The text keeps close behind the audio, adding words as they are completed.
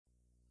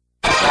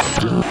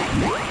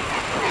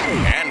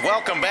And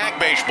welcome back,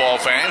 baseball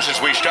fans,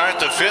 as we start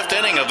the fifth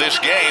inning of this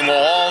game,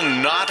 all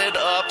knotted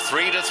up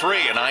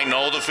 3-3, and I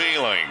know the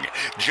feeling.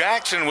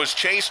 Jackson was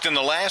chased in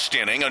the last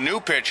inning. A new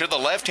pitcher, the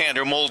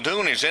left-hander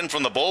Muldoon, is in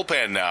from the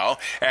bullpen now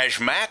as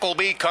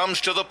McElby comes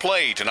to the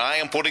plate, and I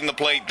am putting the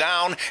plate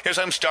down as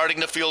I'm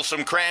starting to feel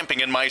some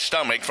cramping in my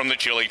stomach from the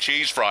chili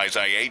cheese fries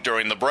I ate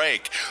during the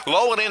break.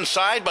 Low and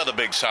inside by the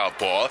big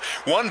southpaw.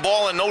 1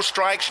 ball and no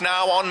strikes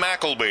now on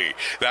McElby.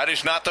 That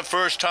is not the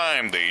first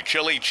time the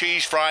chili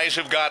cheese fries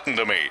have gotten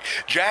to me.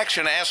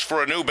 Jackson asks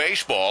for a new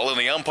baseball, and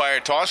the umpire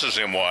tosses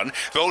him one.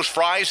 Those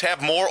fries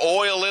have more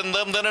oil in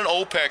them than an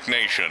OPEC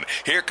nation.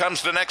 Here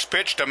comes the next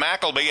pitch to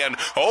McElby, and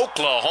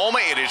Oklahoma,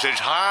 it is as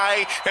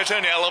high as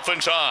an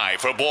elephant's eye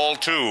for ball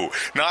 2.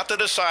 Not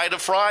that a side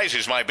of fries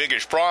is my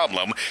biggest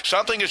problem.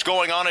 Something is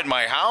going on in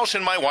my house,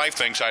 and my wife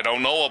thinks I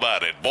don't know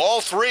about it.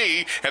 Ball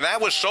 3, and that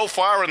was so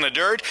far in the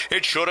dirt,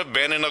 it should have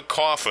been in a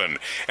coffin.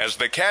 As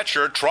the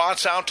catcher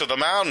trots out to the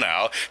mound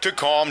now to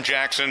calm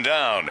Jackson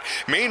down.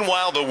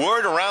 Meanwhile, the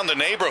word around the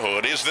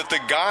neighborhood is that the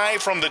guy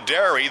from the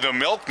dairy, the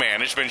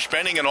milkman, has been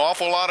spending an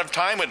awful lot of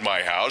time at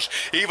my house,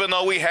 even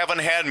though we haven't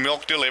had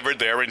milk delivered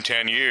there in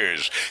 10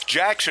 years.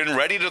 Jackson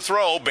ready to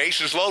throw,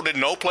 bases loaded,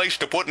 no place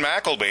to put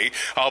McElby.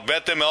 I'll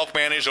bet the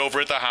milkman is over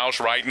at the house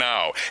right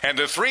now. And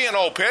the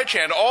 3-0 pitch,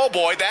 and oh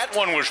boy, that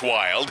one was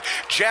wild.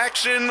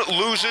 Jackson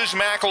loses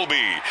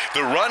McElby.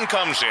 The run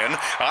comes in.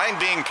 I'm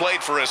being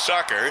played for a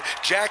sucker.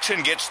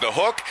 Jackson gets the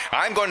hook.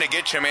 I'm going to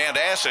get you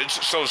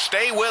antacids, so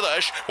stay with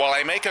us while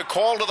I make a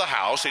call to the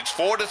house. It's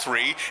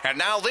 4-3, and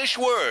now this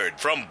word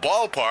from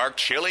Ballpark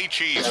Chili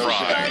Cheese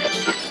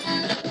Fries.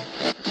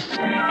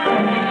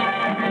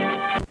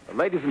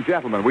 Ladies and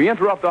gentlemen, we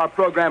interrupt our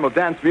program of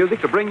dance music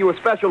to bring you a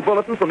special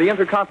bulletin from the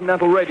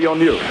Intercontinental Radio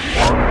News.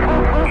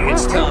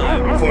 It's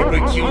time for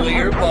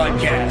Peculiar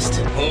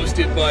Podcast,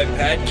 hosted by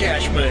Pat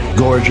Cashman.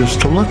 Gorgeous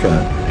to look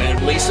at.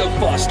 And Lisa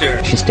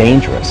Foster. She's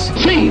dangerous.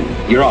 Scene,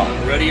 you're on.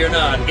 Ready or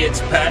not,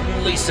 it's Pat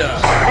and Lisa.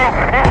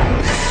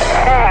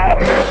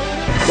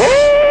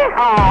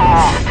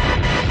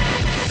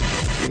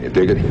 Can you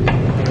dig it?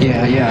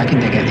 Yeah, I can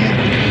dig it,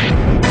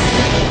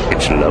 yeah.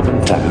 It's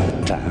loving time.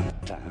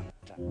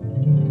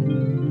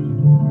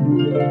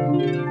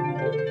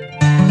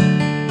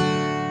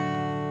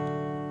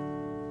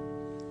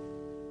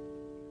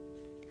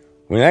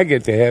 When I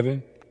get to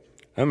heaven,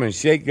 I'm going to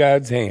shake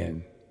God's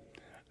hand,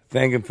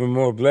 thank him for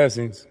more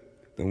blessings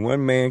than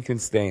one man can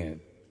stand.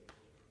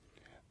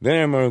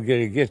 Then I'm going to get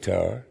a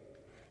guitar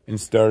and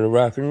start a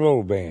rock and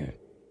roll band.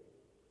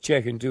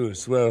 Check into a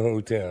swell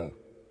hotel.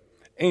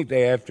 Ain't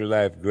the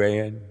afterlife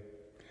grand?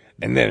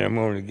 And then I'm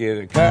going to get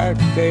a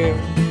cocktail,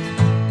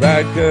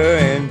 vodka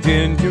and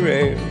ginger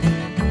ale.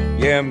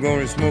 Yeah, I'm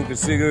going to smoke a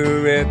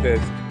cigarette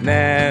that's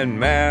 9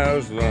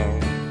 miles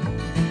long.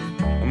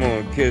 I'm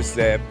going to kiss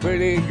that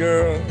pretty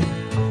girl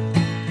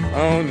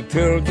on the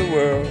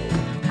tilt-a-whirl,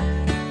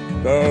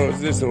 'cause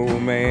this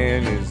old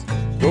man is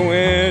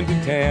going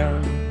to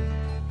town.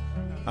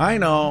 I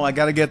know, I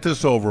got to get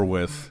this over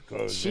with.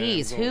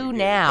 Jeez, who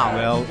now?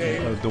 Well,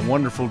 the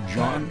wonderful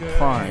John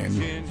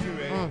Prine,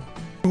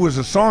 who was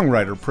a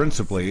songwriter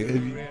principally,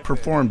 he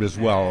performed as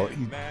well.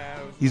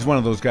 He's one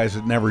of those guys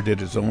that never did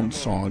his own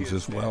songs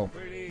as well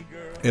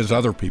as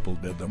other people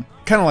did them.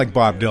 Kind of like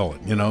Bob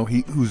Dylan, you know,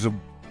 who's a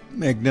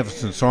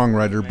magnificent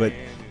songwriter, but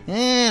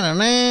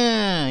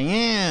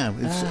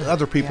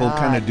other people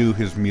kind of do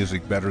his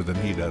music better than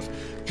he does.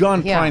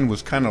 John Prine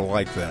was kind of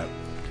like that.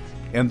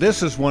 And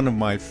this is one of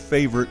my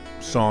favorite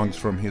songs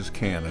from his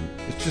canon.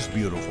 It's just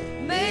beautiful.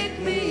 Make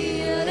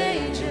me an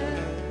angel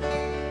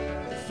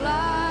that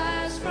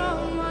flies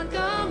from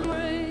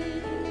Montgomery.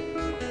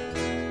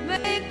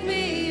 Make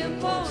me a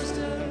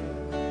poster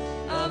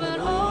of an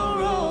old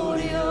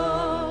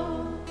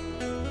rodeo.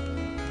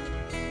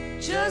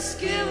 Just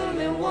give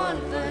me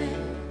one thing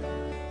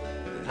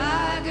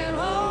I can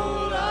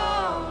hold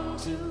on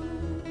to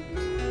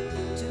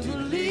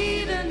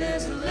believe in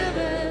this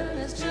living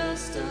is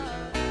just a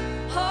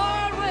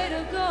hard way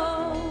to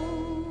go.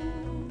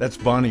 That's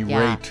Bonnie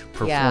Raitt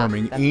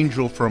performing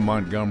Angel from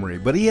Montgomery.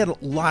 But he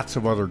had lots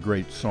of other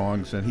great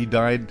songs, and he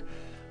died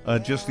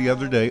just the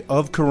other day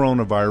of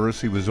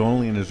coronavirus. He was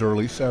only in his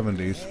early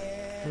 70s.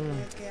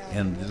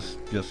 And this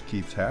just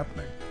keeps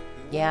happening.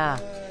 Yeah.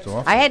 It's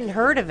awful. I hadn't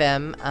heard of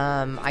him.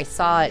 I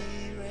saw it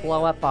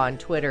blow up on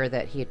Twitter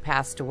that he had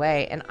passed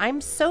away. And I'm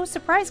so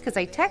surprised because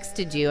I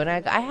texted you,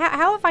 and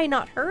how have I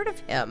not heard of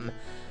him?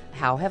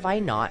 How have I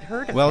not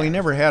heard of him? Well, he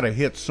never had a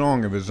hit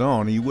song of his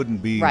own. He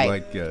wouldn't be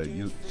like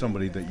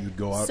somebody that you'd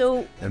go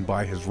out and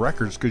buy his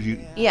records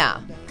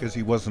because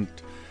he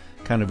wasn't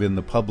kind of in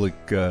the public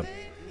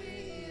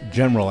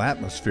general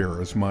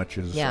atmosphere as much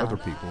as other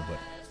people, but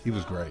he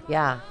was great.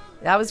 Yeah,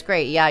 that was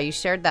great. Yeah, you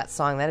shared that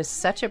song. That is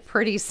such a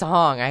pretty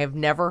song. I have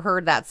never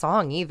heard that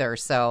song either,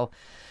 so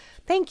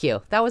thank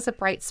you. That was a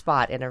bright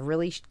spot in a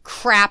really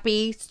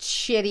crappy,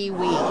 shitty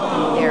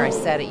week. There, I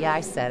said it. Yeah,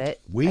 I said it.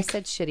 Week? I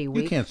said shitty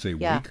week. You can't say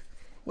week.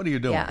 What are you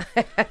doing?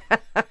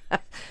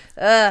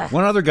 Yeah.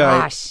 One other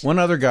guy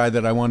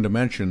that I wanted to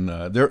mention.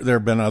 There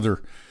have been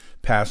other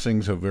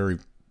passings, a very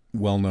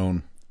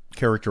well-known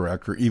character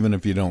actor. Even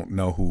if you don't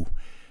know who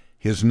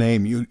his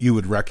name, you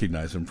would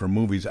recognize him from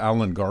movies.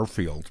 Alan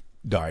Garfield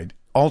died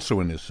also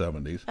in his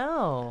 70s.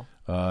 Oh.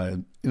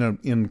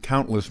 In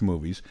countless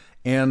movies.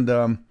 And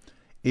another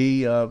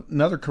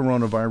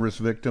coronavirus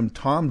victim,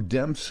 Tom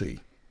Dempsey,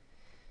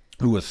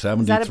 who was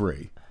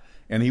 73.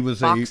 And he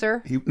was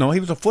boxer? He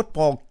was a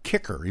football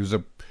kicker. He was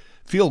a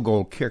field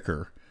goal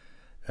kicker.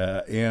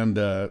 And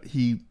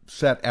he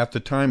set, at the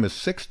time, a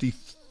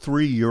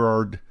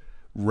 63-yard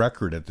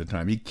record at the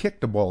time. He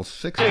kicked the ball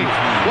 60 times.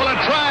 Will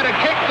try to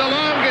kick the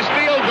longest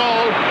field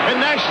goal in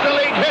National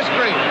League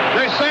history.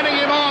 They're sending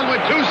him on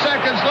with 2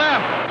 seconds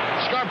left.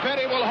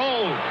 Scarpetti will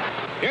hold.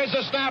 Here's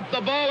the snap.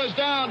 The ball is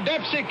down.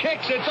 Dempsey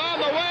kicks. It's on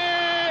the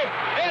way.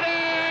 It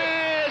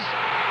is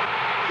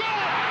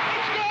good.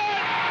 It's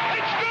good.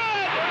 It's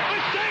good.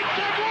 The Saints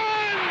have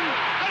won.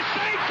 The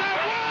Saints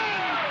have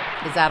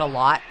won. Is that a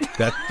lot?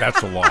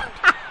 That's a lot.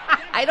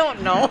 I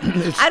don't know.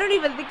 I don't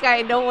even think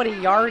I know what a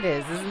yard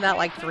is. Isn't that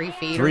like 3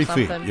 feet or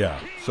something? 3 feet, yeah.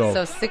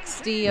 So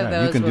 60 of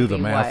those you can would do the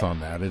be math what? on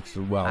that. It's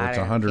can't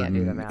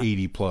do the math.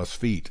 180 plus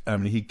feet. I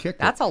mean, he kicked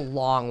That's it. a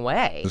long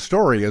way. The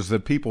story is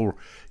that people,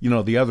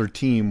 the other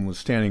team was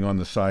standing on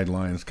the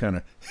sidelines kind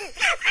of,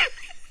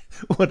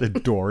 what a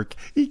dork.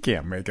 He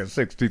can't make a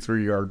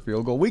 63-yard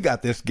field goal. We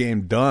got this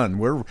game done.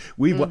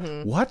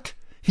 What?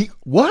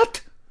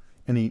 What?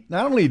 And he,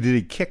 not only did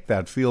he kick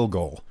that field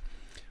goal,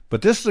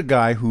 but this is a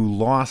guy who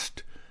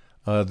lost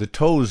the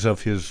toes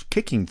of his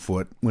kicking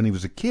foot when he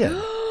was a kid.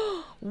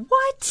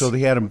 What? So they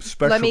had him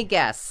special. Let me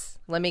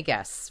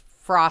guess.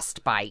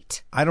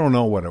 Frostbite. I don't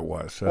know what it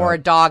was. Or a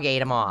dog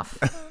ate him off.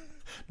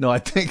 No, I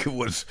think it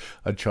was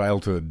a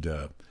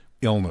childhood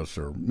illness,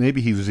 or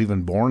maybe he was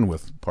even born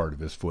with part of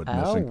his foot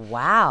missing. Oh,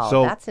 wow.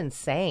 So, that's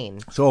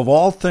insane. So of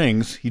all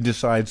things, he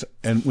decides,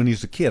 and when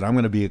he's a kid, I'm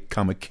going to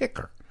become a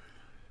kicker.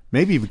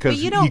 Maybe because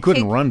he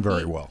couldn't run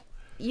very well.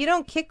 You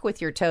don't kick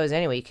with your toes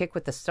anyway. You kick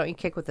with the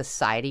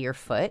side of your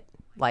foot,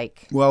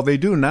 like. Well, they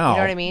do now. You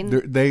know what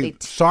I mean?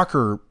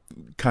 Soccer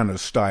kind of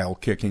style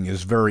kicking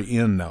is very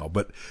in now,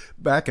 but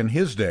back in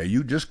his day,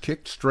 you just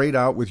kicked straight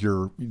out with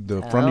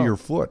the front of your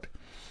foot,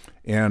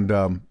 and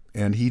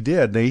he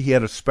did. He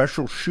had a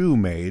special shoe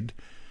made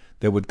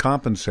that would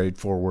compensate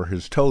for where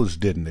his toes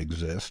didn't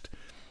exist,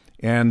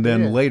 and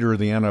then later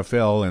the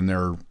NFL in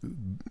their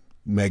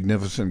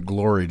magnificent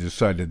glory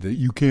decided that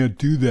you can't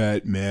do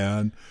that,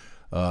 man.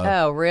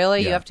 Oh, really?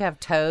 Yeah. You have to have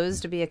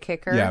toes to be a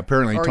kicker? Yeah,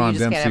 apparently or Tom you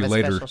just Dempsey can't have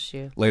a special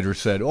shoe? later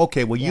said,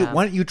 okay, well,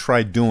 why don't you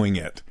try doing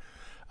it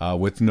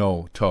with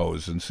no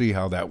toes and see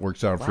how that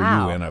works out for you,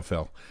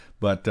 NFL.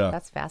 But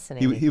that's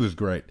fascinating. He was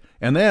great.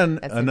 And then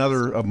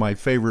another of my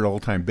favorite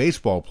all-time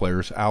baseball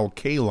players, Al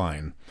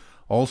Kaline,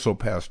 also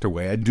passed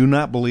away. I do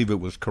not believe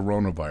it was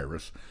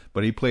coronavirus,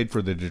 but he played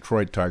for the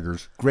Detroit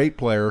Tigers. Great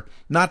player,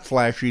 not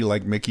flashy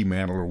like Mickey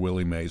Mantle or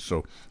Willie Mays,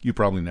 so you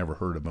probably never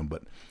heard of him,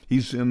 but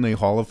he's in the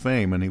Hall of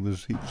Fame, and he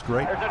was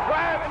great. There's a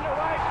drive into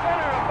right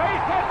center. A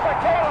base hit for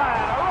Kaline.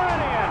 A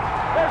run in.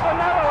 There's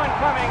another one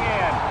coming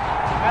in.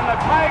 And the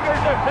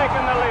Tigers have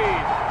taken the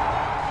lead.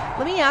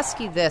 Let me ask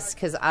you this,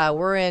 because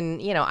we're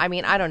in,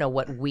 I don't know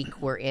what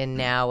week we're in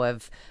now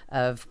of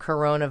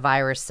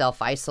coronavirus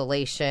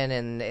self-isolation,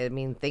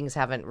 and things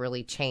haven't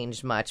really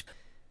changed much.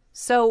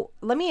 So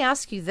let me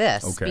ask you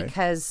this,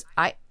 because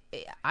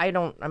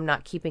I'm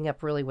not keeping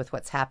up really with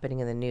what's happening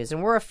in the news,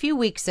 and we're a few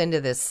weeks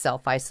into this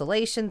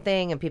self-isolation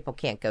thing, and people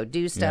can't go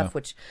do stuff,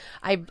 which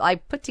I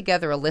put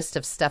together a list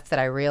of stuff that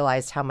I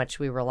realized how much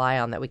we rely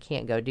on that we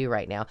can't go do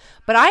right now.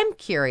 But I'm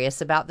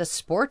curious about the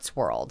sports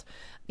world.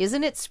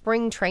 Isn't it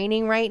spring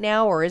training right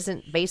now, or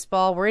isn't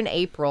baseball? We're in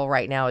April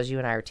right now as you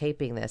and I are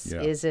taping this.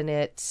 Yeah. Isn't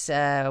it?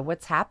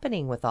 What's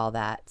happening with all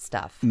that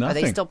stuff? Nothing.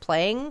 Are they still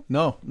playing?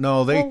 No.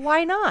 Well,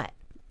 why not?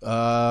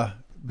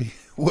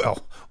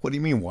 Well, what do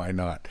you mean, why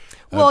not?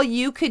 Well,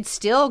 you could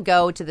still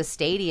go to the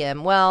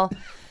stadium. Well,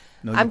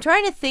 I'm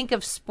trying to think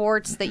of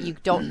sports that you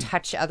don't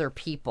touch other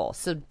people.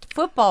 So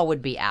football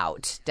would be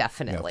out,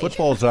 definitely. Yeah,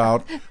 football's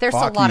out. There's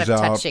a lot of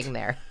touching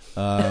there.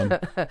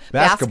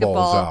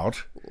 Basketball's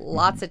out.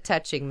 Lots of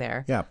touching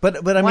there. Yeah,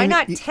 but I mean, why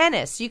not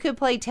tennis? You could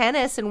play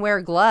tennis and wear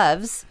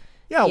gloves.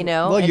 Yeah,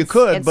 well, you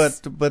could,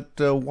 but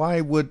why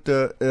would?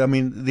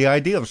 The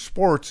idea of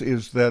sports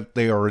is that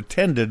they are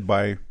attended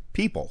by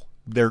people.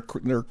 They're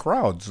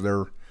crowds.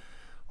 They're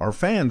our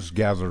fans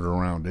gathered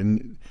around,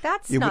 and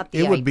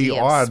it would be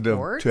odd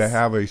to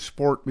have a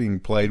sport being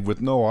played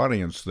with no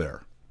audience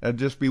there. That'd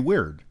just be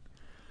weird.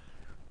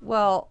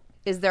 Well,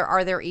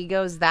 are their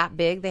egos that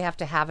big? They have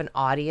to have an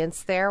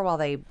audience there while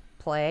they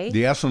play?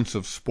 The essence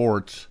of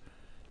sports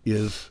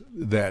is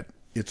that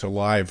it's a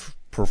live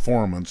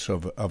performance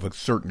of a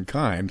certain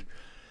kind,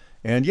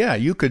 and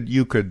you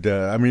could.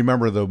 I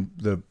remember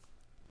the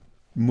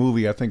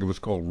movie. I think it was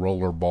called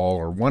Rollerball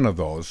or one of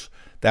those.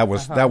 That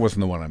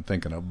wasn't the one I'm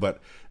thinking of, but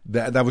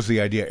that was the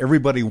idea.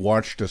 Everybody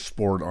watched a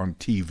sport on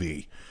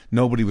TV.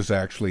 Nobody was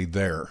actually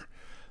there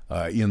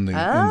in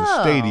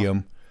the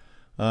stadium.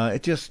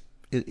 It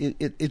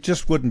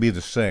just wouldn't be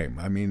the same.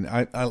 I mean,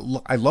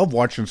 I love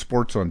watching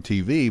sports on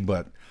TV,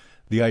 but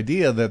the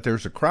idea that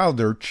there's a crowd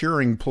there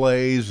cheering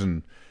plays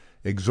and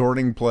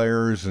exhorting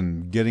players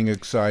and getting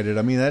excited.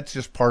 I mean, that's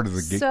just part of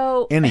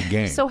the any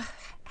game. So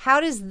how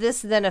does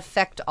this then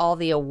affect all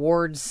the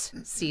awards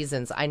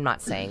seasons? I'm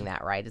not saying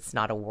that, right? It's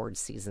not awards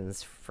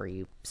seasons for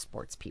you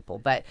sports people.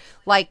 But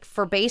like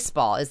for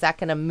baseball, is that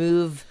going to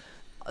move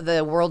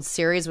the World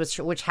Series,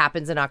 which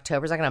happens in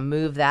October? Is that going to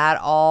move that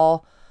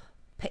all?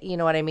 You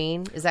know what I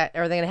mean? Are they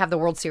going to have the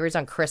World Series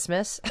on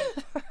Christmas?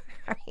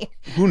 I mean,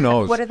 who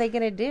knows? What are they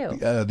going to do?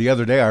 The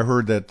other day I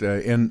heard that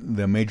in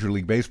the Major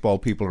League Baseball,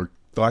 people are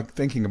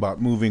thinking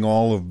about moving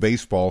all of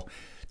baseball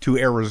to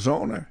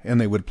Arizona, and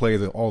they would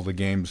play all the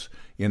games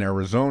in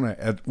Arizona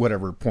at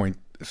whatever point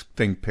this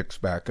thing picks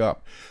back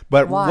up.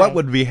 But what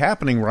would be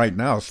happening right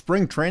now,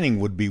 spring training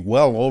would be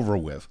well over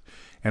with,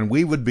 and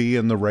we would be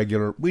in the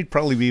regular, we'd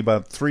probably be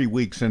about 3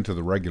 weeks into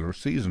the regular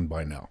season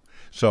by now.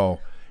 So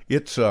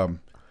it's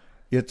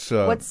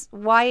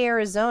why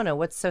Arizona?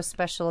 What's so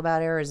special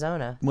about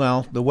Arizona?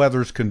 Well, the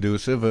weather's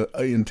conducive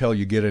until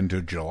you get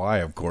into July,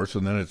 of course,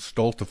 and then it's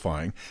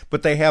stultifying.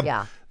 But they have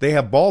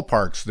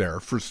ballparks there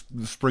for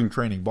spring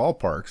training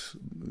ballparks,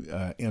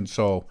 and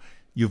so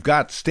you've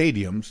got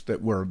stadiums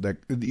that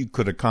you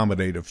could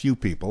accommodate a few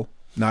people,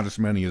 not as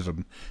many as a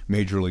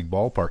major league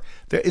ballpark.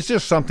 It's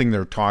just something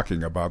they're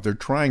talking about. They're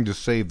trying to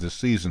save the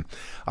season.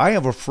 I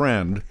have a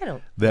friend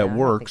that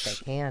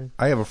works.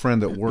 I have a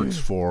friend that works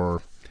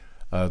for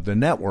the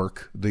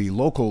network, the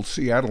local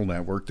Seattle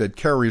network that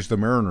carries the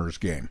Mariners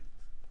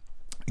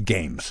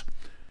games,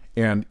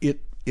 and it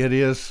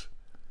is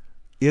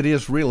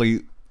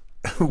really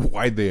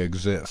why they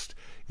exist.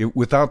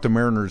 Without the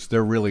Mariners,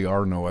 there really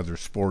are no other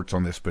sports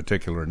on this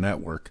particular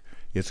network.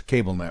 It's a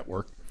cable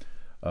network,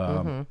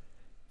 and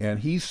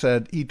he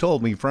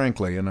told me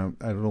frankly, and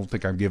I don't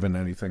think I'm giving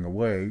anything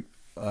away.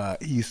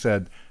 He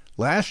said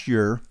last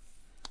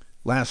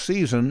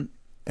season,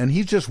 and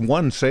he's just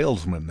one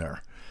salesman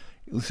there.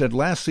 He said,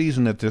 last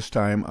season at this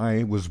time,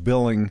 I was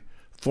billing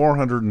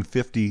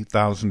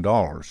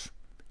 $450,000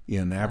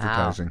 in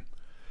advertising.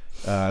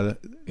 Wow.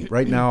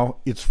 Right now,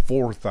 it's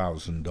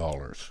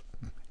 $4,000,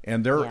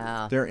 and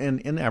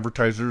and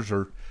advertisers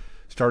are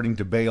starting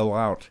to bail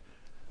out.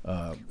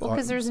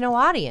 Because there's no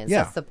audience.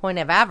 Yeah. That's the point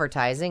of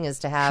advertising, is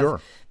to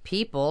have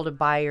people to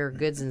buy your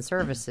goods and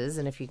services,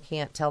 and if you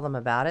can't tell them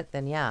about it,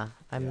 then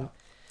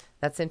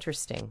that's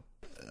interesting.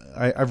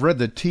 I've read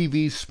that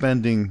TV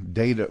spending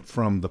data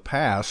from the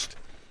past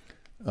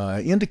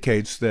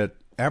indicates that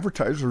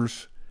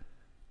advertisers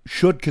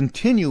should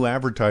continue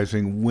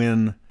advertising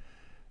when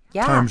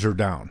times are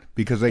down,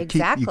 because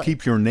you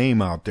keep your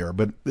name out there.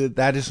 But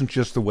that isn't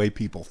just the way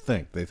people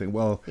think. They think,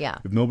 well,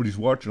 if nobody's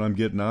watching, I'm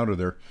getting out of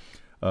there.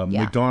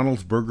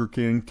 McDonald's, Burger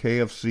King,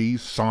 KFC,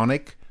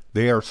 Sonic,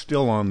 they are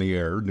still on the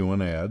air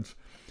doing ads.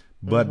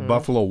 But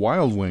Buffalo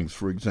Wild Wings,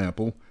 for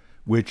example,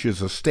 which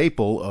is a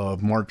staple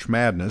of March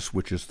Madness,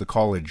 which is the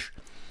college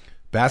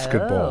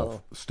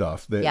basketball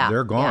stuff,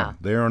 they're gone. Yeah.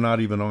 They are not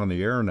even on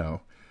the air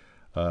now.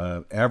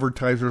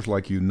 Advertisers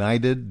like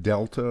United,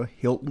 Delta,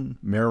 Hilton,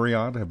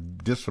 Marriott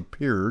have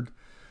disappeared,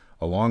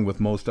 along with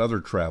most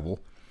other travel.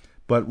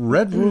 But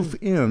Red Roof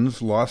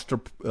Inns launched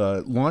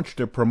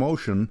a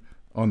promotion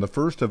on the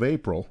 1st of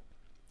April.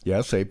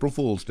 Yes, April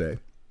Fool's Day.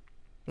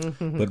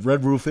 But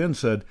Red Roof Inn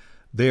said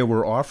they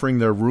were offering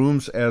their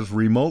rooms as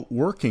remote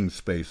working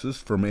spaces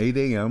from 8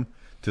 a.m.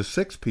 to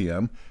 6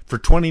 p.m. for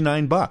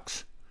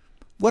 $29.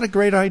 What a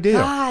great idea.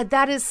 God,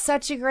 that is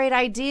such a great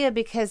idea,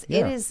 because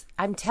it is,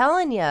 I'm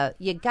telling you,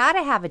 you got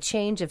to have a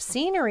change of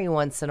scenery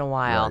once in a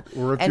while.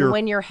 Right. And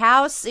when your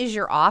house is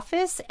your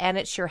office, and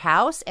it's your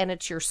house, and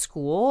it's your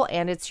school,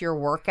 and it's your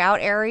workout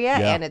area,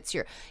 and it's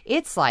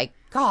like,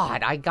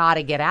 God, I got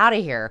to get out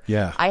of here.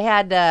 Yeah.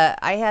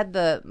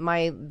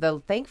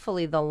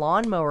 Thankfully the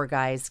lawnmower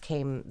guys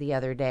came the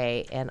other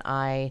day, and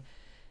I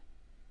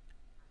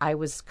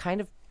was kind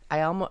of,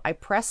 I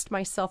pressed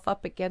myself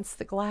up against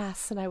the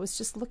glass, and I was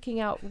just looking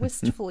out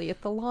wistfully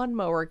at the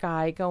lawnmower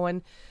guy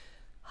going,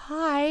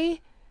 hi,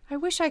 I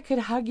wish I could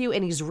hug you.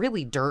 And he's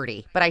really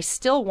dirty, but I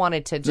still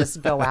wanted to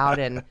just go out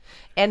and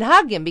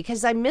hug him,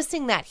 because I'm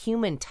missing that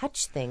human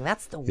touch thing.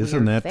 That's the weird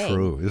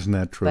thing. Isn't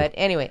that true? But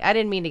anyway, I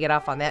didn't mean to get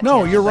off on that.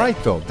 No, you're right,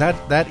 though.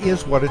 That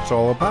is what it's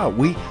all about.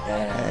 We,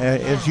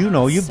 as you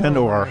know, you've been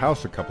to our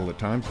house a couple of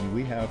times, and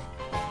we have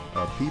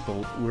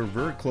people. We're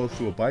very close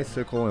to a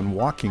bicycle and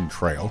walking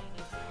trail.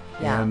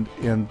 Yeah.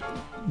 And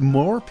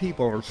more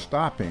people are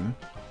stopping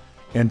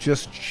and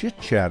just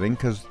chit-chatting,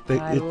 because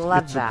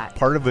it's a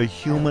part of a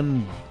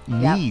human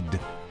need.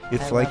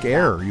 It's like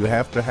air. You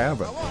have to have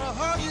it. I want to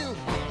hug you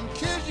and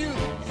kiss you,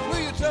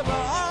 squeeze you till my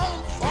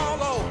arms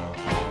fall over.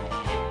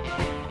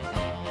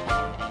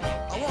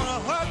 I want to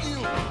hug you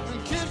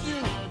and kiss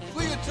you,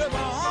 squeeze you till my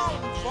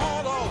arms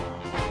fall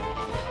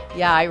over.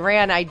 Yeah,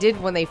 I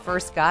did when they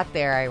first got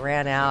there. I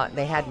ran out.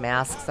 They had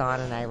masks on,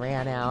 and I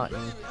ran out,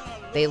 and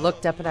they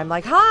looked up, and I'm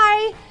like,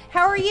 hi,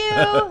 how are you?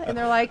 And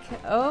they're like,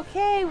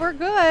 okay, we're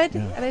good.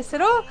 Yeah. And I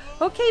said, oh,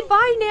 okay,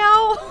 bye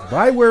now.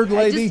 Bye, weird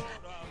lady.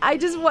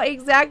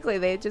 Exactly.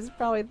 They just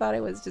probably thought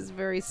it was just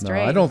very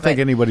strange. No, I don't think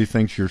anybody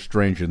thinks you're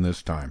strange in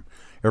this time.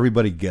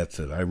 Everybody gets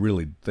it. I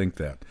really think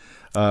that.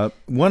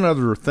 One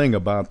other thing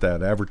about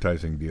that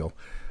advertising deal,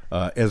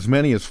 as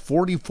many as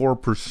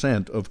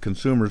 44% of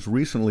consumers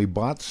recently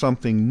bought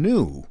something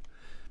new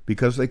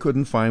because they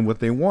couldn't find what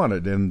they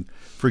wanted. And,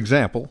 for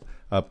example,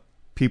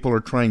 people are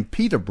trying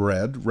pita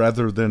bread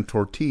rather than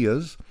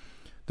tortillas.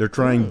 They're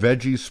trying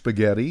veggie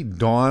spaghetti,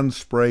 Dawn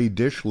spray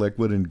dish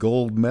liquid, and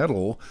gold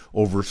medal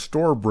over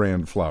store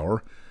brand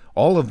flour,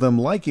 all of them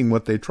liking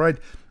what they tried.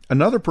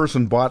 Another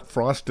person bought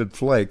Frosted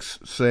Flakes,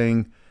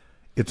 saying,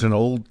 "It's an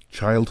old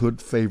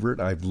childhood favorite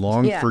I've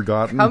long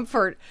forgotten."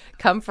 Comfort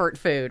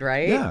food,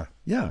 right?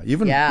 Yeah.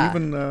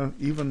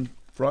 Even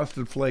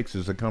Frosted Flakes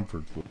is a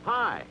comfort food.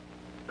 Hi.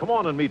 Come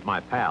on and meet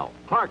my pal,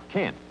 Clark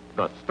Kent,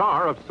 the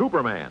star of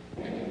Superman.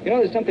 You know,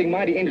 there's something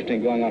mighty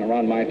interesting going on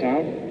around my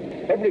town.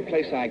 Every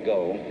place I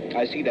go,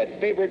 I see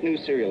that favorite new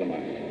cereal of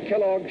mine,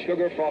 Kellogg's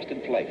Sugar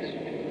Frosted Flakes.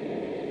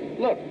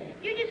 Look.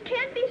 You just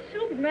can't be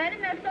Superman,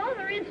 and that's all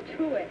there is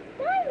to it.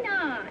 Why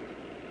not?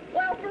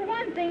 Well, for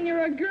one thing,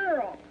 you're a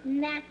girl.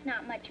 And that's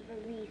not much of a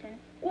reason.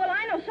 Well,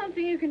 I know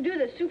something you can do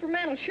that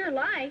Superman will sure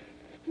like.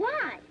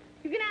 What?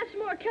 You can have some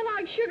more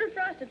Kellogg's Sugar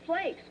Frosted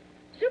Flakes.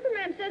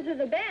 Superman says they're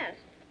the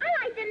best. I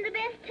like them the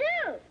best,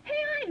 too.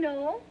 Hey, I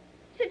know.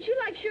 Since you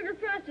like Sugar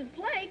Frosted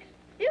Flakes,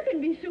 you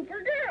can be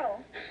Supergirl.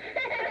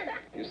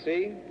 You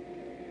see,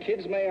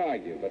 kids may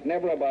argue, but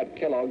never about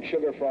Kellogg's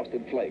Sugar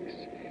Frosted Flakes.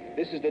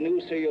 This is the new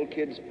cereal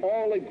kids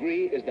all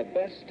agree is the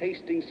best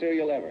tasting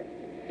cereal ever.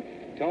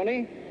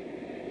 Tony,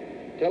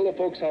 tell the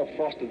folks how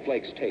Frosted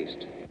Flakes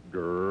taste.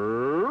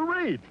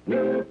 Great!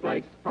 New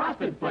Flakes,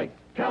 Frosted Flakes,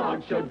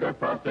 Kellogg's Sugar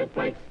Frosted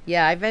Flakes.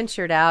 Yeah, I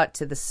ventured out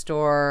to the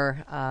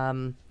store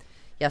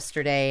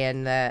yesterday,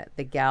 and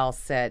the gal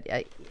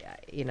said,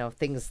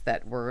 things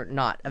that were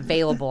not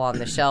available on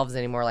the shelves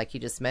anymore, like you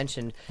just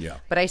mentioned. Yeah.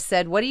 But I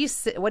said, what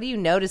are you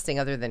noticing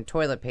other than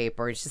toilet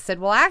paper? And she said,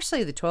 well,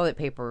 actually, the toilet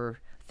paper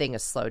thing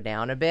has slowed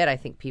down a bit. I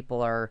think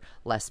people are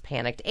less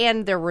panicked,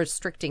 and they're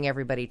restricting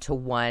everybody to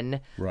one.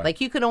 Right. Like,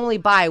 you can only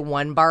buy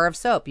one bar of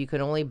soap. You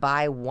can only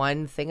buy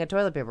one thing of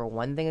toilet paper,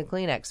 one thing of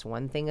Kleenex,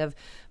 one thing of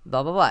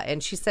blah, blah, blah.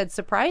 And she said,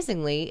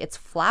 surprisingly, it's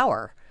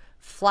flour.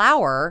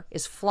 Flour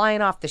is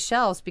flying off the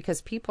shelves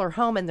because people are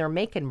home and they're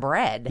making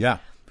bread. Yeah.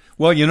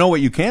 Well, you know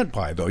what you can't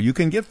buy, though? You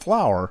can get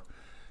flour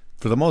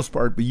for the most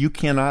part, but you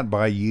cannot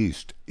buy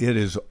yeast. It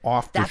is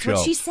off the shelf. That's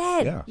what she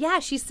said. Yeah,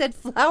 she said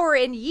flour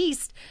and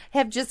yeast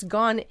have just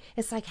gone.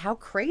 It's like, how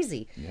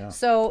crazy. Yeah.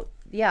 So,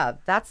 yeah,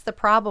 that's the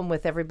problem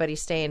with everybody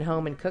staying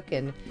home and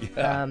cooking.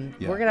 Yeah.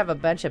 We're going to have a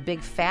bunch of big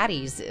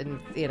fatties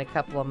in a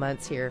couple of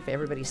months here if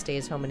everybody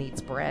stays home and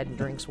eats bread and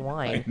drinks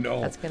wine. I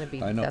know. That's going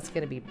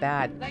to be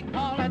bad. They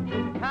call it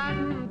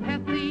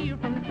Tennessee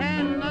from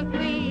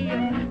Tennessee.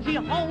 She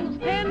holds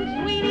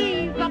 10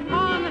 sweeties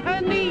upon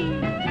her knee.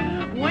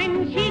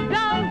 When she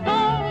does,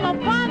 all the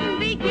fun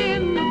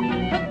begins.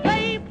 To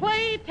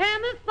play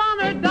tennis on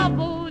her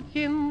double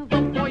chins.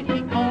 The boy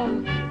she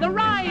calls the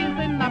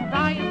rise in the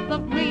price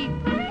of meat.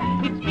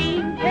 It's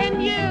been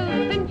 10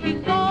 years since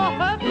she saw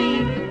her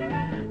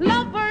feet.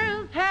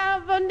 Lovers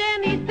haven't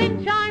any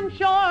cinch, I'm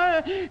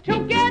sure, to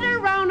get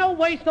around her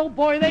waist. Oh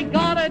boy, they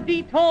got a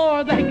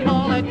detour. They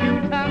call it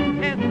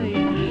Tennessee.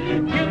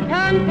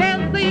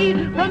 Tennessee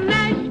from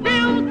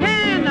Nashville,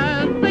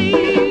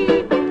 Tennessee.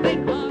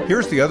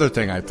 Here's the other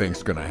thing I think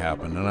is going to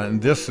happen,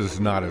 and this is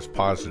not as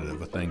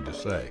positive a thing to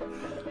say.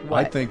 What?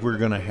 I think we're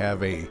going to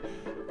have a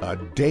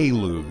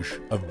deluge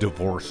of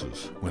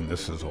divorces when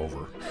this is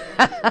over.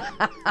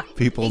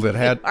 People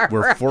that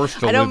were forced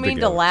to live together. I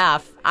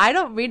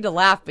don't mean to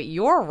laugh, but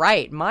you're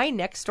right. My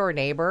next door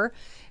neighbor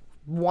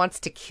wants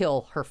to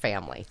kill her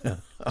family.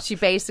 She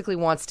basically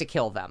wants to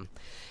kill them.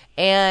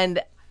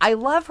 And I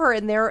love her,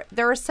 and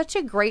they're such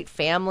a great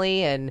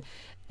family,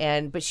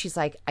 but she's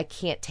like, I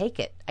can't take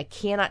it. I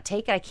cannot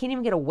take it. I can't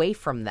even get away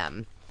from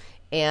them.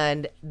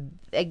 And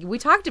we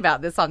talked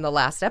about this on the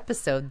last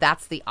episode.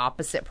 That's the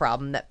opposite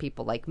problem that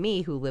people like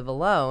me who live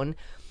alone,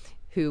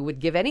 who would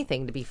give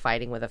anything to be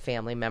fighting with a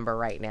family member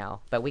right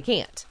now, but we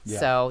can't. Yeah.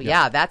 So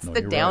that's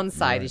the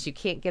downside, right. is you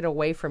can't get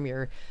away from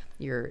the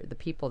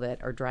people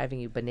that are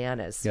driving you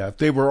bananas. Yeah, if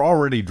they were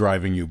already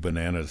driving you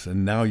bananas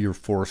and now you're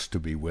forced to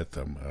be with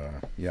them,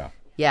 Yeah.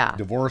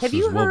 divorces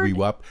will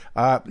be up.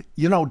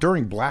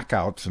 During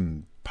blackouts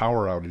and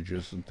power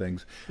outages and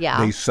things,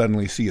 they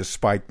suddenly see a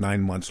spike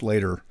 9 months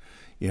later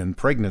in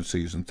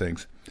pregnancies and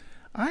things.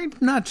 I'm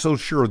not so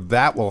sure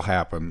that will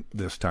happen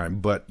this time,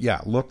 but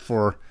look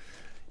for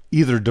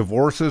either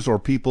divorces or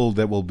people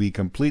that will be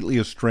completely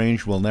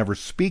estranged, will never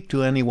speak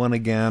to anyone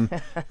again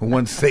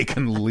once they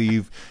can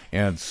leave.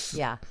 And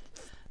farewell.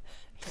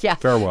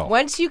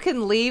 Once you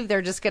can leave,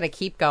 they're just going to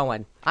keep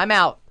going. I'm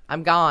out.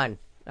 I'm gone.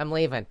 I'm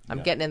leaving.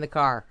 I'm getting in the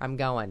car. I'm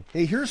going.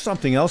 Hey, here's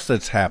something else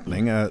that's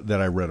happening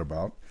that I read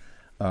about.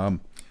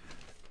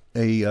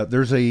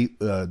 There's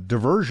a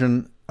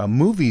diversion, a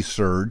movie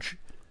surge,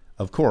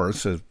 of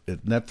course, at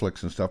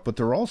Netflix and stuff, but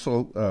they're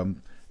also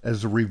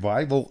as a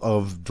revival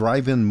of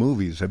drive-in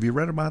movies. Have you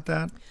read about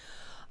that?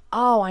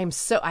 Oh,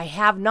 I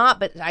have not,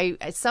 but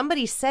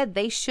somebody said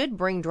they should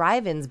bring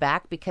drive-ins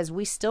back because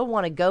we still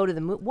want to go to the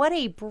movie. What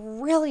a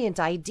brilliant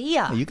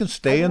idea. You can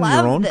stay in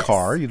your own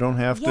car. You don't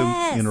have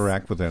to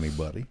interact with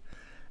anybody.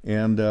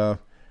 And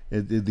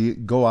the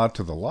go out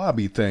to the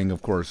lobby thing,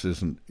 of course,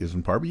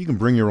 isn't part, but you can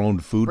bring your own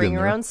food in there. Bring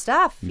your own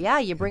stuff. Yeah,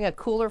 you bring a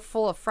cooler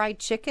full of fried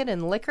chicken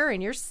and liquor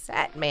and you're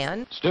set,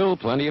 man. Still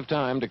plenty of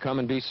time to come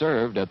and be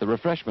served at the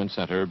refreshment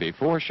center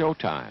before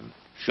showtime.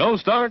 Show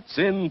starts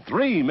in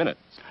 3 minutes.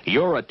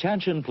 Your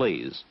attention,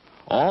 please.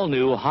 All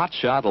new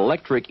Hotshot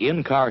electric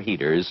in-car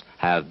heaters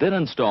have been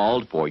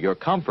installed for your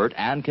comfort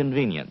and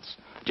convenience.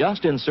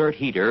 Just insert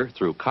heater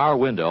through car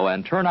window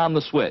and turn on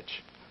the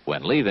switch.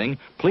 When leaving,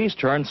 please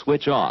turn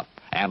switch off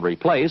and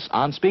replace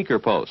on speaker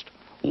post.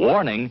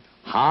 Warning,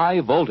 high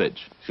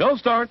voltage. Show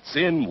starts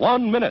in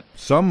 1 minute.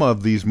 Some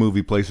of these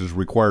movie places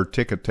require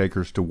ticket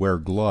takers to wear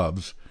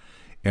gloves,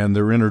 and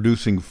they're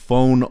introducing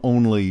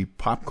phone-only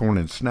popcorn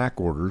and snack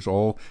orders,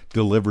 all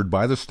delivered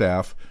by the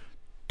staff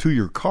to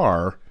your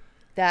car.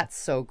 That's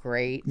so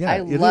great. Yeah, I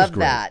it love is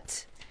great.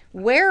 that.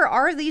 Where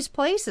are these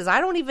places?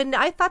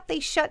 I thought they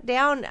shut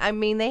down. I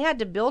mean, they had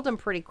to build them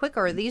pretty quick.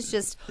 Or are these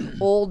just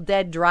old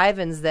dead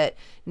drive-ins that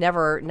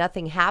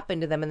nothing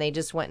happened to them and they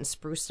just went and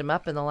spruced them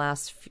up in the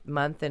last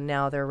month and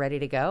now they're ready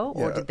to go?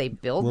 Or did they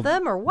build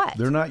them or what?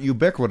 They're not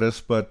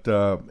ubiquitous, but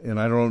and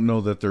I don't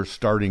know that they're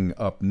starting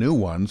up new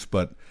ones,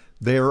 but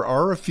there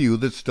are a few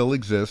that still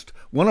exist.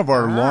 One of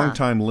our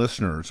longtime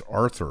listeners,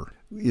 Arthur,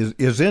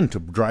 is into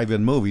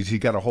drive-in movies. He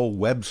got a whole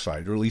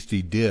website, or at least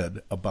he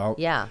did, about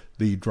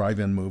the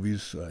drive-in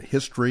movies,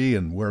 history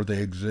and where they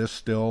exist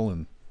still.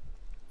 And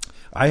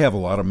I have a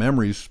lot of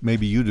memories,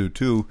 maybe you do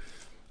too,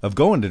 of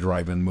going to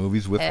drive-in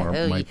movies with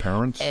my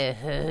parents.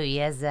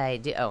 Yes, I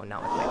do. Oh,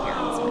 not with my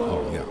parents.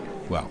 Oh, yeah.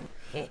 Well,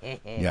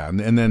 yeah,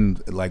 and then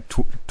like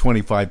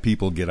 25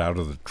 people get out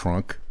of the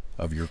trunk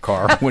of your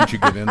car once you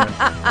get in there.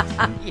 That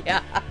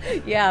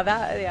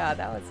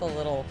was a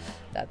little.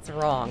 That's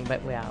wrong,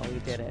 but we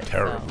did it.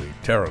 Terribly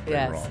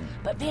yes. wrong.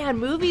 But man,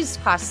 movies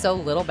cost so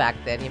little back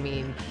then. I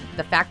mean,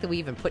 the fact that we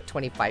even put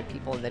 25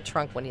 people in the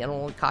trunk when it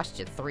only cost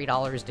you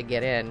 $3 to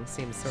get in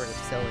seems sort of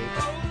silly.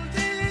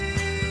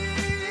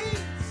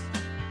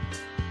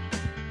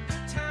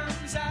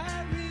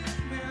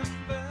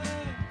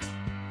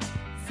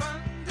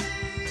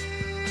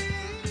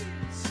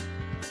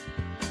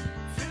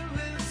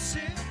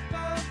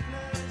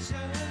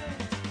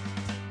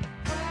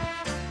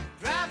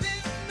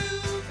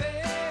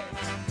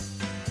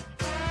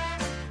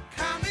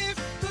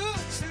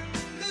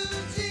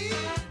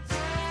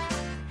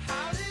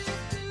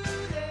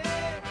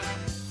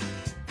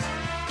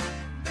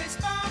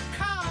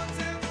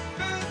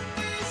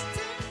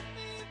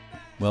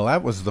 Well,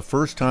 that was the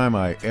first time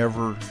I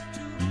ever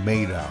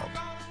made out,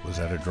 was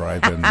at a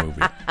drive-in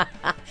movie.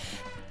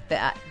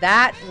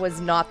 That was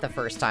not the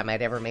first time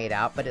I'd ever made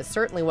out, but it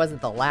certainly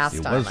wasn't the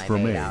last time I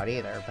made out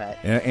either. But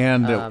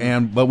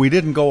but we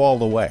didn't go all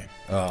the way.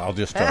 I'll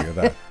just tell you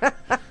that.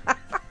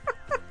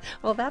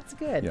 Well, that's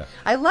good. Yeah.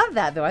 I love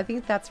that, though. I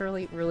think that's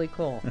really, really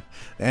cool.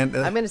 And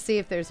I'm going to see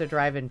if there's a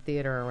drive-in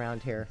theater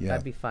around here. Yeah,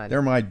 that'd be fun.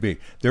 There might be.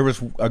 There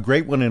was a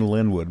great one in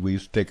Linwood. We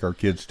used to take our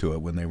kids to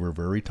it when they were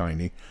very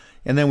tiny.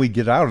 And then we'd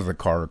get out of the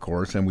car, of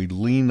course, and we'd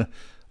lean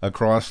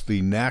across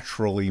the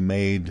naturally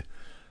made,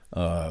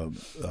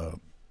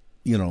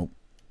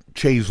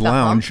 chaise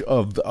lounge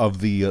of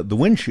the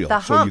windshield. The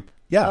hump.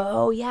 Yeah.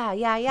 Oh,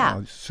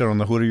 yeah. Sit on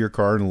the hood of your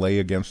car and lay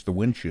against the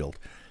windshield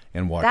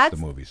and watch the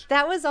movies.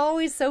 That was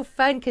always so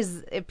fun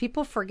because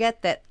people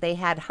forget that they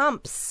had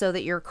humps so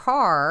that your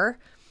car,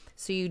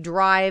 so you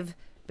drive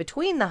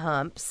between the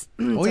humps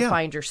to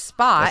find your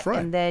spot. That's right.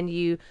 And then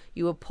you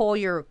would pull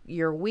your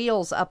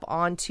wheels up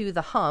onto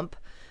the hump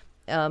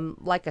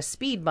like a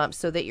speed bump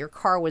so that your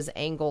car was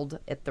angled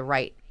at the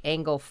right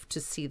angle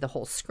to see the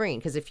whole screen.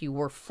 Because if you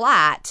were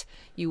flat,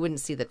 you wouldn't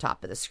see the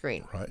top of the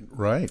screen.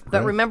 Right.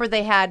 But remember,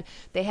 they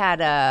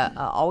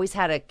always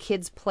had a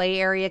kids' play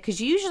area because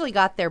you usually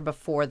got there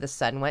before the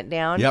sun went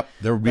down. Yep,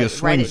 there would be a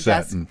swing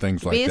set and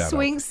things like that. Be a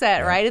swing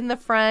set right in the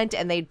front,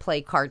 and they'd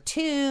play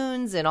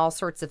cartoons and all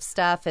sorts of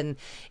stuff, and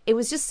it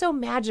was just so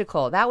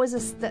magical. That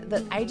was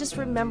I just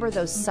remember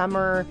those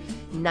summer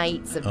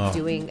nights of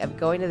going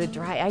to the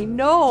drive. I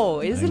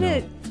know, isn't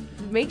it?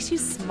 Makes you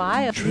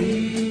smile.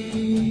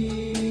 Trees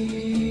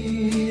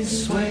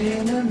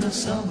swaying in the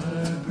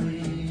summer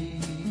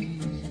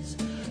breeze,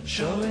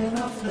 showing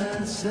off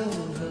their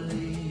silver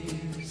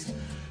leaves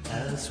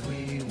as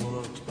we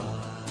walked by.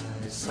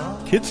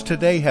 Kids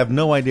today have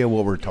no idea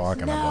what we're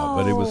talking about,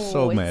 but it was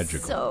so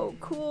magical. So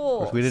cool. Of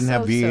course, we didn't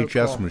have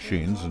VHS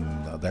machines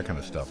and that kind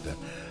of stuff then.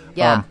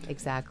 Yeah,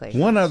 exactly.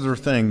 One other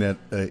thing that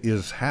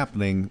is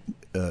happening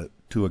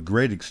to a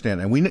great extent,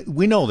 and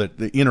we know that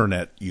the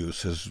internet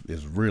use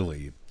is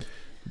really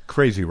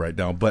crazy right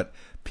now, but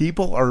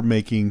people are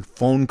making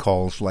phone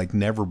calls like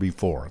never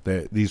before.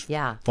 These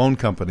phone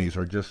companies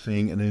are just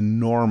seeing an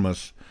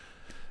enormous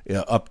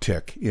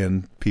uptick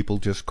in people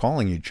just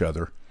calling each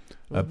other.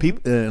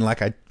 People, and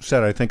like I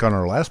said, I think on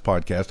our last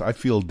podcast, I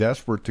feel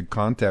desperate to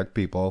contact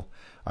people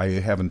I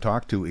haven't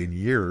talked to in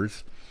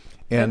years.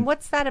 And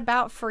what's that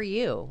about for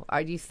you?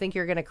 Do you think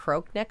you're going to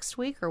croak next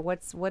week, or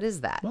what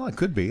is that? Well, it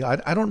could be.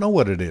 I don't know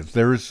what it is.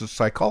 There is a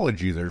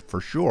psychology there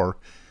for sure,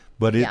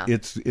 but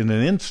it's in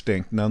an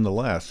instinct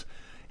nonetheless.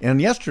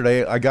 And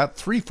yesterday I got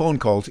 3 phone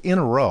calls in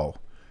a row,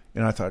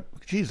 and I thought,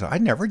 geez, I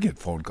never get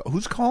phone calls.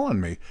 Who's calling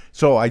me?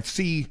 So I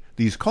see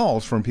these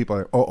calls from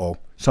people like,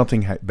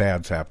 something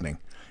bad's happening.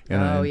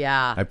 And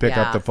I pick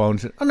up the phone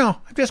and say, oh, no,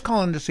 I'm just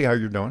calling to see how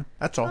you're doing.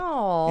 That's all.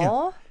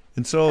 Aww. Yeah.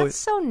 And so that's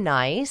so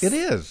nice. It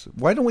is.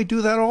 Why don't we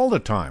do that all the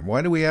time?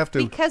 Why do we have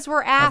to? Because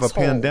we're have assholes. a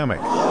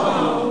pandemic.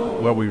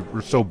 Well,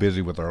 we're so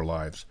busy with our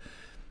lives.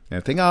 And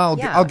I think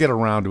I'll get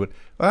around to it.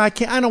 Well, I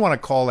don't want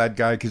to call that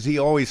guy because he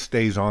always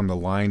stays on the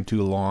line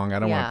too long. I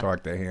don't want to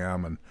talk to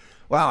him. And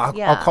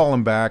I'll call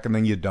him back, and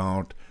then you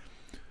don't.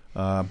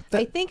 I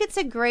think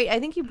I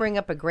think you bring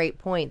up a great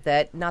point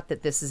that, not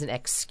that this is an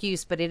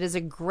excuse, but it is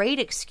a great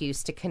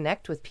excuse to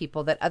connect with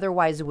people that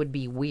otherwise would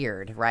be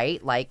weird,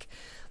 right? Like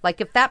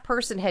if that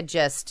person had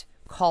just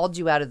called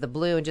you out of the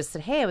blue and just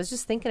said, hey, I was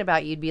just thinking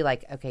about you, you'd be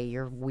like, okay,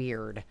 you're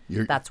weird.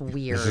 That's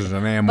weird. This is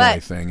an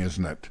Amway thing,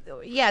 isn't it?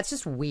 Yeah, it's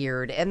just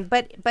weird.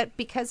 But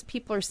because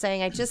people are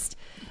saying, I just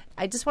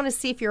want to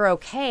see if you're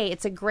okay,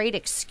 it's a great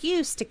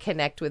excuse to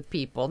connect with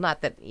people.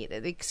 Not that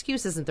the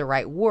excuse isn't the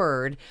right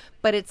word,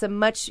 but it's a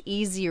much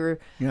easier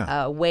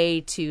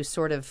way to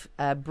sort of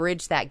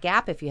bridge that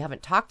gap if you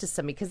haven't talked to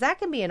somebody, because that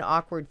can be an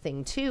awkward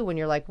thing too when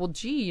you're like, well,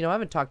 gee, I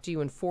haven't talked to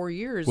you in 4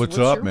 years. What's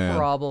up, your man?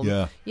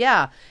 Problem?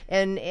 Yeah.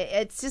 And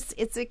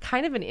it's a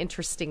kind of an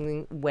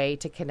interesting way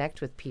to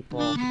connect with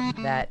people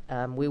that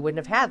we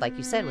wouldn't have had, like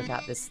you said,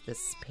 without this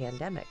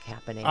pandemic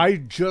happening. I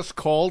just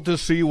called to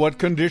see what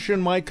condition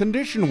my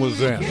condition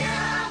was in.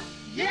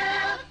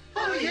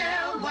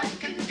 What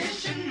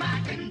condition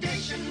my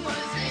condition was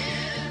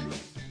in.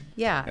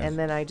 Yeah, and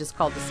then I just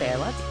called to say I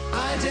love you.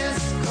 I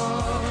just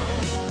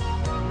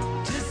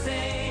called to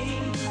say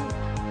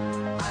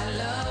I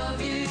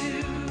love you.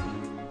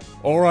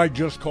 Or I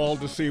just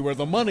called to see where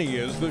the money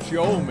is that you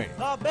owe me.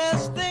 The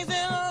best things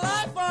in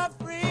life are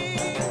free,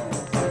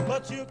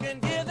 but you can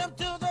give them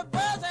to the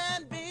birds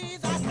and bees.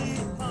 I need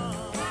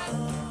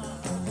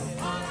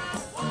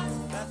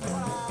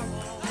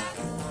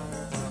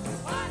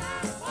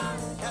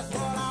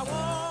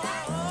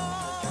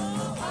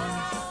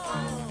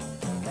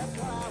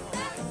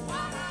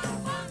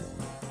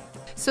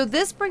So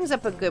this brings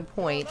up a good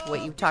point,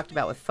 what you've talked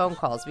about with phone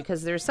calls,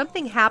 because there's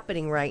something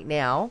happening right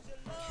now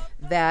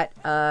that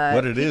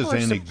what it is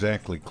ain't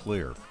exactly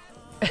clear.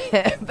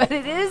 But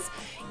it is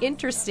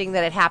interesting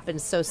that it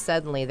happens so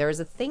suddenly. There's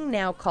a thing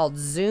now called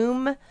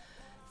Zoom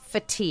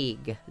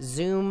fatigue,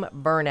 Zoom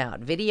burnout,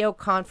 video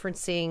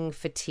conferencing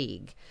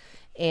fatigue.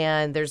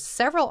 And there's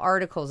several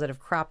articles that have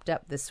cropped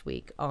up this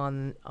week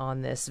on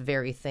this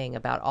very thing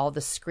about all the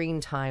screen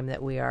time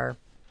that we are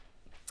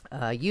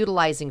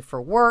utilizing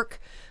for work,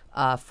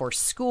 for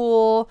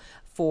school,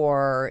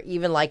 for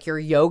even like your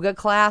yoga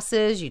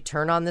classes. You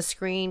turn on the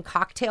screen,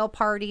 cocktail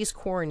parties,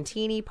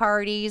 quarantini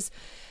parties.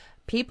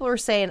 People are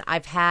saying,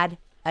 I've had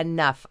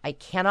enough. I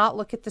cannot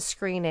look at the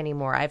screen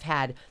anymore. I've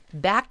had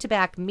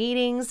back-to-back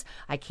meetings.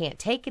 I can't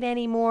take it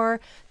anymore.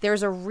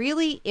 There's a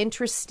really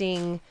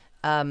interesting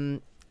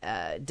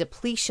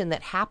depletion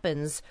that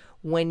happens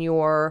when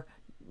you're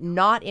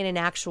not in an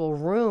actual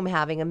room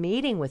having a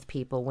meeting with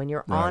people, when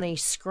you're on a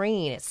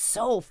screen. It's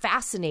so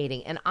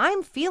fascinating. And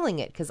I'm feeling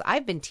it because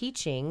I've been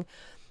teaching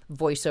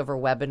voiceover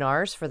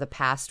webinars for the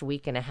past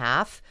week and a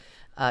half,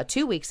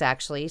 2 weeks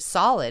actually,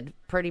 solid,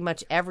 pretty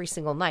much every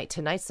single night.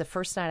 Tonight's the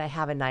first night I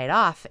have a night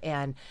off,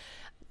 and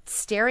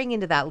staring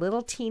into that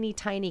little teeny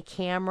tiny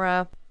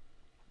camera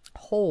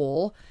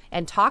hole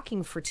and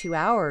talking for 2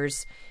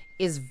 hours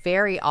is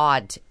very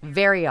odd,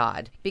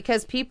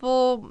 because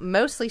people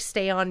mostly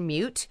stay on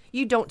mute.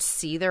 You don't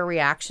see their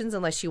reactions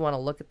unless you want to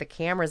look at the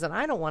cameras, and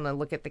I don't want to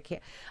look at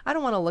I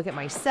don't want to look at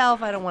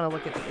myself. I don't want to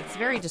look at it's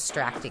very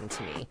distracting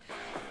to me,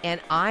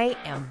 and I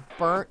am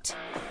burnt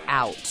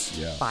out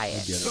by it.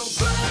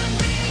 So burn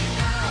me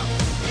out,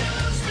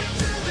 use me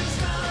till it's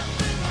done.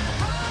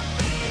 Hunt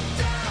me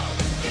down,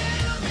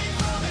 kill me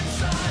from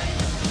inside.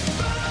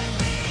 Burn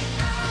me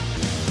out.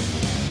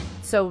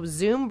 So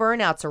Zoom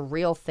burnout's a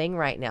real thing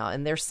right now,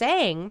 and they're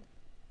saying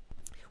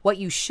what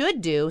you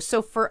should do.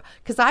 So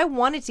because I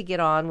wanted to get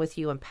on with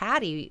you and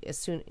Patty as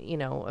soon,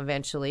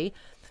 eventually,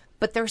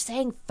 but they're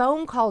saying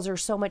phone calls are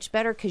so much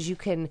better because you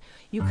can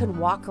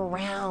walk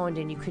around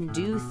and you can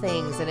do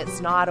things, and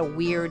it's not a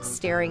weird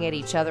staring at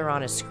each other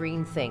on a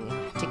screen thing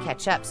to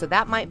catch up. So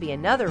that might be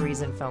another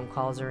reason phone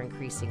calls are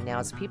increasing now,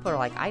 is people are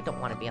like, I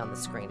don't want to be on the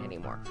screen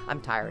anymore.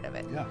 I'm tired of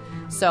it. Yeah.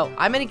 So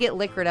I'm going to get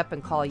liquored up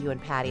and call you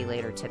and Patty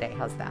later today.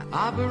 How's that?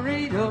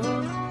 Operator,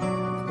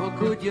 well,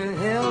 could you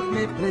help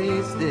me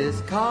place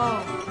this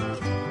call?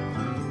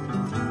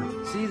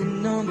 See, the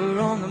number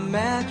on the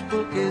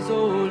matchbook is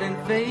old and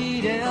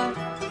faded.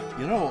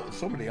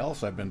 Somebody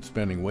else I've been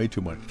spending way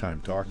too much time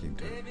talking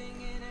to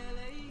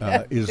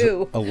is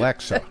Who?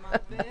 Alexa.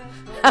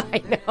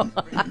 I know.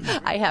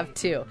 I have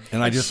too.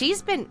 And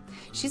she's been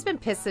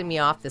pissing me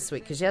off this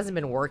week because she hasn't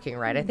been working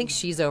right. I think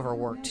she's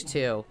overworked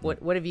too.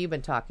 What have you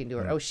been talking to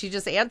her? Oh, she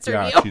just answered you.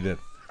 Yeah, she did.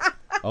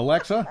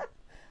 Alexa,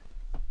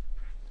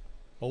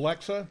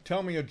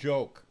 tell me a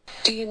joke.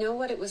 Do you know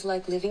what it was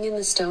like living in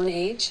the Stone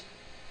Age?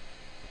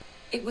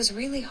 It was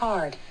really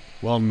hard.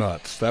 Well,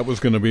 nuts. That was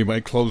going to be my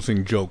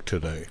closing joke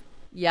today.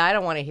 Yeah, I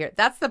don't want to hear it.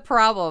 That's the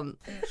problem.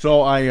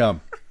 So I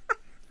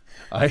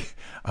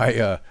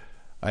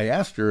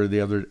asked her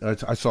the other.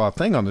 I saw a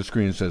thing on the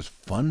screen that says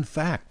 "Fun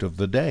Fact of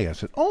the Day." I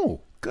said,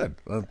 "Oh, good."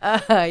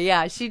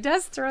 Yeah, she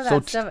does throw that So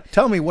stuff.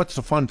 tell me, what's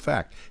the fun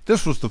fact?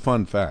 This was the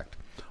fun fact.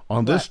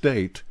 On this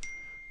date,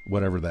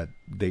 whatever that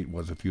date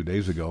was a few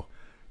days ago,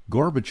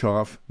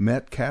 Gorbachev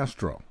met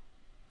Castro.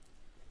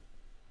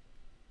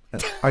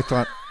 And I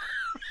thought,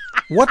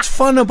 what's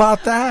fun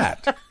about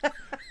that?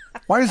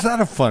 Why is that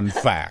a fun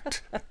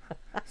fact?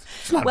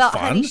 It's not fun.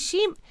 Honey,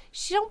 she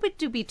don't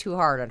be too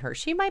hard on her.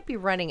 She might be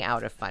running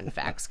out of fun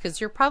facts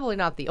because you're probably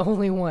not the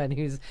only one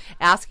who's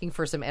asking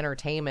for some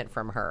entertainment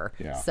from her.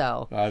 Yeah,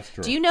 so that's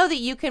true. Do you know that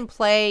you can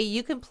play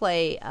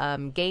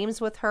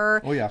games with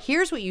her? Oh, yeah.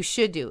 Here's what you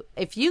should do.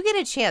 If you get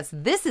a chance,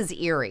 this is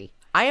eerie.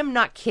 I am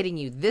not kidding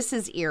you. This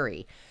is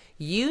eerie.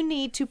 You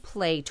need to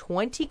play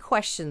 20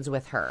 questions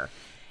with her.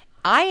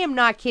 I am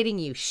not kidding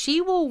you.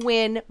 She will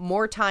win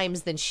more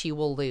times than she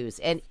will lose,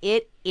 and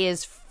it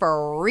is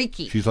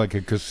freaky. She's like a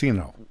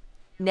casino.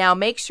 Now,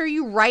 make sure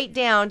you write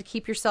down, to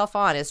keep yourself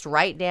honest,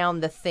 write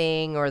down the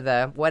thing or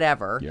the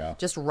whatever. Yeah.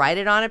 Just write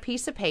it on a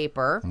piece of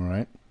paper. All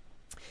right.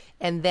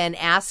 And then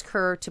ask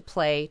her to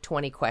play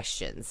 20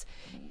 questions.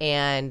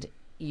 And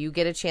you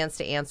get a chance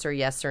to answer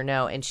yes or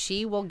no. And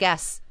she will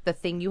guess the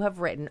thing you have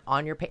written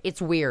on your paper.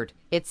 It's weird.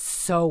 It's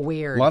so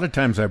weird. A lot of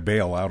times I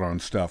bail out on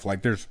stuff.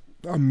 Like there's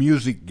a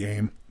music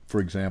game,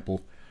 for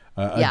example,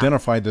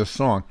 identify this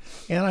song.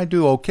 And I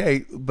do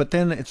okay. But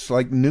then it's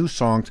like new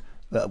songs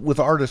with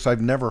artists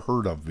I've never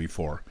heard of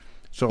before.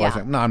 So I was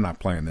like, no, I'm not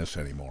playing this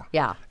anymore.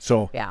 Yeah.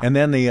 So, and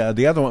then the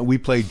other one, we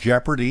play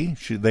Jeopardy.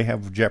 They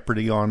have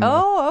Jeopardy on.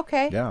 Oh,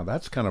 okay. Yeah,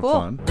 that's kind of cool.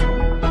 fun.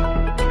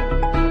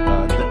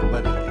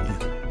 But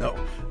no,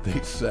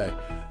 they say,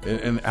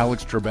 and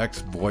Alex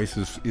Trebek's voice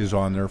is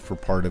on there for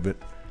part of it,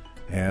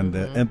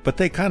 and but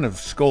they kind of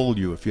scold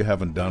you if you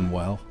haven't done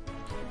well.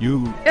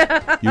 You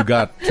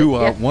got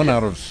 1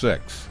 out of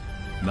 6,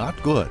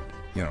 not good.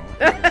 You know.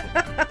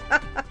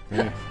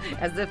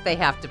 As if they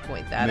have to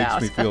point that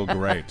out. Makes me feel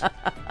great.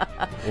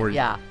 Or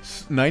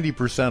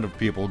 90% of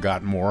people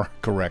got more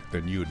correct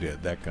than you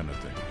did, that kind of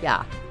thing.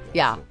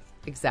 Yeah,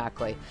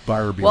 exactly.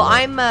 Barbie.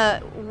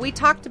 Well, we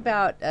talked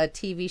about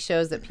TV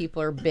shows that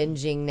people are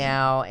binging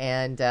now,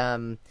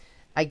 and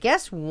I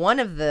guess one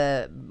of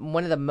the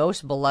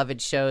most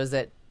beloved shows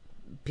that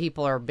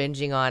people are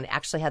binging on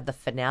actually had the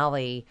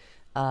finale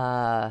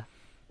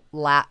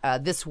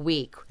this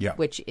week,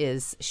 which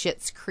is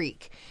Schitt's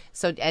Creek.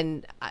 So,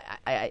 and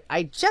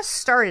I just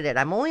started it.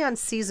 I'm only on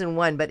season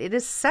 1, but it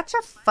is such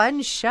a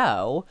fun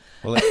show.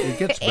 Well, it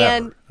gets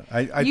better.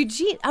 And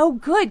Eugene, oh,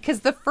 good,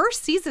 because the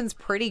first season's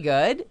pretty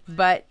good.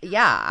 But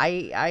yeah,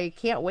 I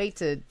can't wait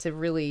to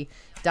really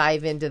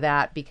dive into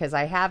that because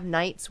I have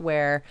nights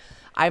where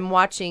I'm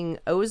watching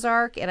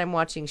Ozark and I'm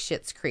watching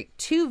Schitt's Creek.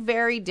 2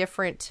 very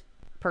different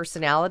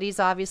personalities,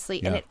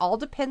 obviously, and it all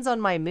depends on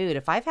my mood.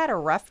 If I've had a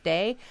rough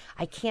day,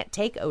 I can't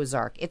take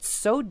Ozark. It's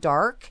so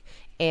dark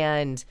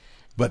and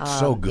but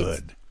so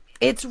good.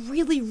 It's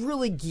really,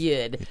 really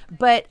good.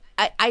 But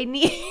I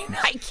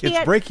can't.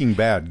 It's Breaking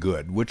Bad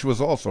good, which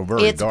was also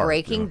very dark. It's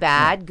Breaking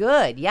Bad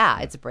good. Yeah,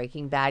 it's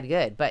Breaking Bad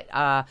good. But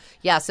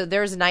so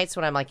there's nights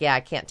when I'm like, I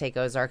can't take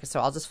Ozark, so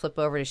I'll just flip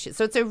over to shit.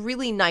 So it's a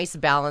really nice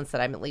balance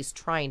that I'm at least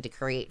trying to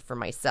create for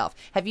myself.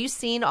 Have you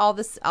seen all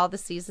the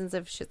seasons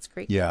of Schitt's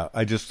Creek? Yeah,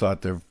 I just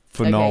thought their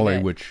finale,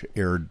 which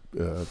aired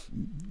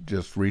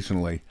just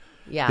recently.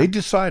 Yeah. They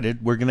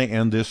decided we're going to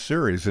end this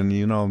series,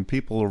 and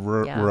people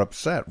were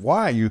upset.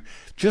 Why? You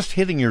just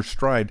hitting your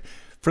stride.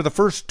 For the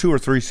first 2 or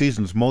 3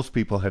 seasons, most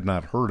people had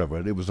not heard of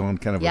it. It was on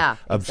kind of an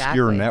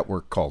obscure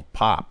network called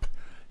Pop,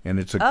 and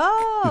it's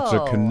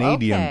a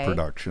Canadian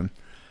production.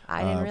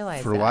 I didn't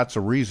realize for that. lots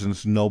of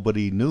reasons,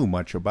 nobody knew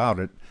much about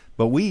it.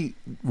 But we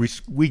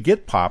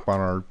get Pop on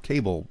our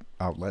cable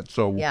outlet,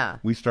 so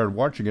we started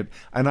watching it.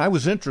 And I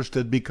was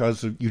interested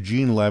because of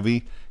Eugene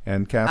Levy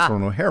and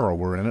Catherine O'Hara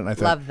were in it. And I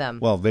thought, love them.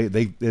 Well,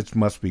 it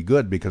must be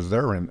good because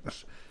they're in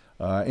this.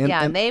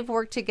 And they've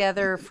worked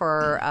together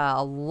for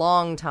a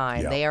long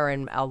time. Yeah. They are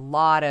in a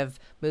lot of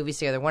movies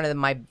together. One of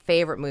my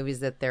favorite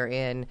movies that they're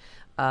in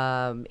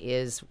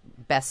is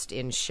Best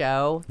in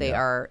Show.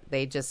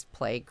 They just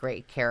play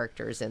great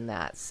characters in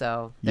that.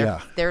 So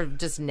they're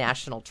just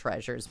national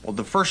treasures. Well,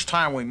 the first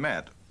time we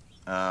met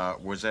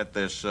was at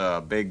this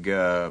big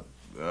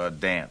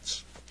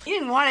dance. You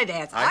didn't want to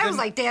dance. I was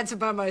like dancing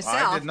by myself.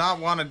 I did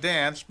not want to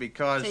dance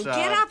because... Say,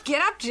 get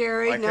up,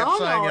 Jerry. I kept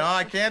saying,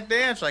 I can't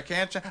dance.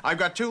 I've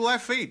got 2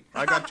 left feet.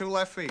 I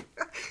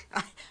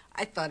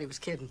thought he was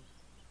kidding.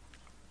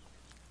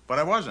 But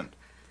I wasn't.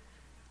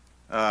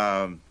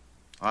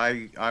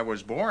 I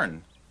was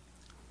born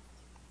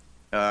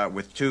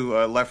with two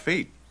left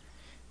feet,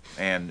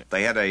 and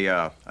they had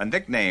a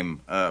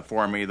nickname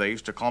for me. They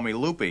used to call me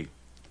Loopy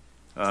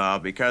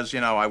because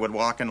I would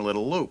walk in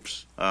little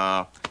loops.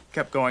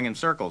 Kept going in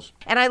circles.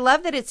 And I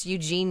love that it's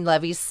Eugene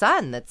Levy's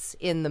son that's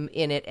in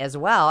it as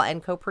well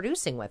and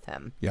co-producing with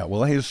him. Yeah,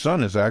 well, his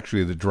son is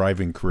actually the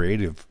driving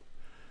creative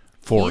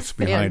force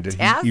He's behind it. He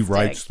fantastic.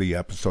 writes the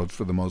episodes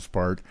for the most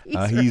part. He's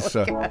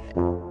really good.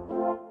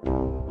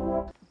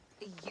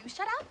 You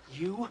shut up?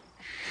 You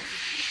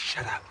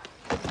shut up.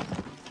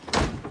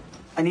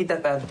 I need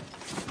that bed.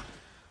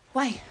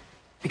 Why?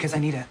 Because I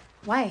need it.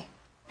 Why?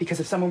 Because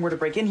if someone were to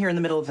break in here in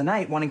the middle of the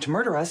night wanting to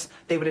murder us,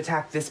 they would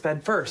attack this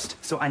bed first.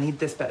 So I need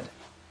this bed.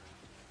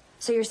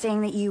 So you're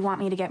saying that you want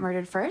me to get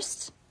murdered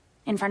first?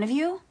 In front of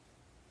you?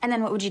 And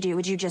then what would you do?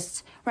 Would you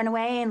just run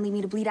away and leave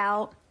me to bleed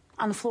out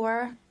on the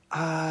floor?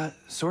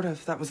 Sort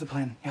of. That was the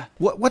plan, yeah.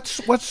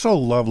 What's so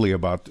lovely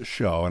about the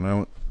show, and I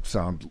don't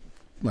sound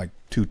like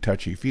too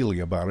touchy-feely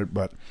about it,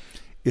 but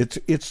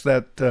it's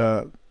that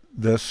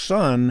the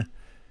son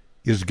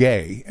is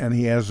gay, and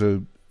he has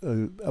a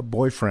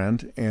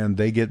boyfriend, and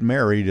they get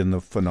married in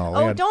the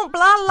finale. Oh, don't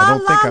blah, la,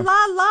 la,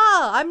 la,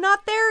 la. I'm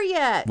not there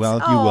yet. Well,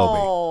 you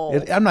will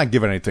be. I'm not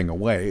giving anything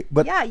away.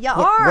 But yeah, you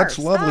are. What's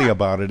lovely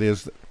about it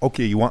is,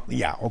 okay, you want,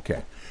 yeah,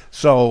 okay.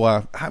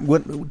 So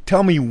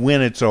tell me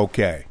when it's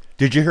okay.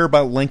 Did you hear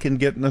about Lincoln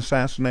getting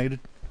assassinated?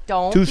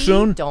 Too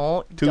soon?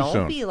 Don't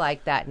be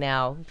like that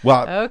now.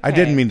 Well, okay. I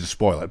didn't mean to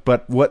spoil it,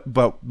 but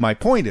my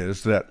point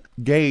is that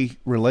gay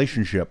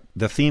relationship,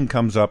 the theme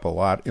comes up a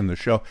lot in the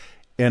show.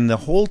 In the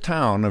whole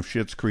town of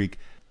Schitt's Creek,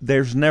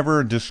 there's never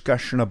a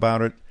discussion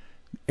about it.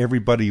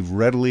 Everybody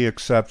readily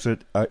accepts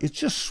it. It's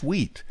just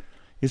sweet.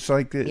 It's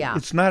like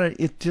it's not.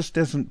 It just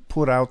doesn't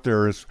put out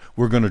there as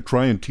we're going to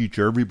try and teach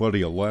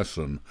everybody a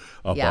lesson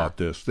about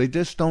this. They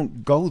just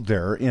don't go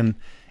there, and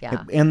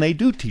they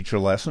do teach a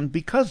lesson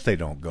because they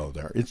don't go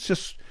there. It's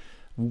just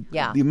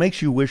it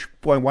makes you wish,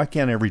 boy, why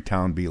can't every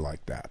town be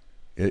like that?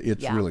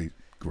 It's really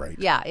great.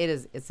 Yeah, it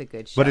is. It's a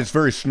good show. But it's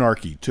very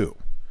snarky too.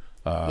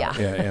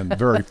 And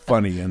very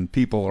funny, and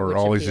people are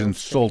always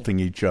insulting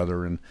each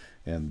other, and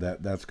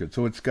that's good.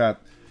 So it's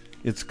got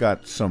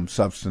some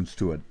substance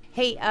to it.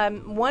 Hey,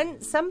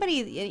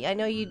 somebody, I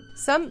know you.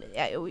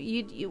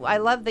 I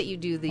love that you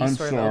do these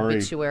sort of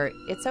obituary.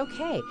 It's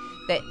okay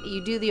that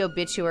you do the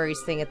obituaries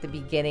thing at the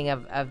beginning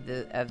of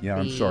the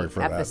I'm sorry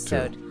for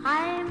episode. That too.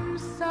 I'm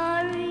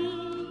sorry,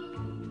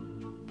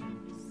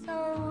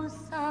 so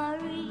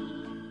sorry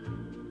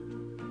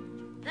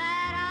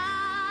that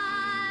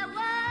I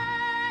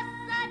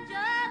was such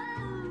a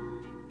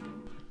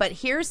fool. But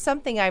here's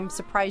something I'm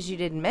surprised you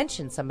didn't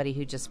mention. Somebody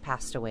who just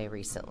passed away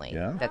recently.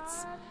 Yeah.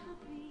 That's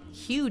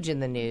huge in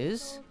the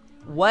news.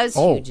 Was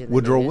huge in the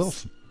Woodrow news.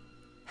 Wilson.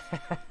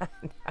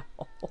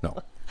 No.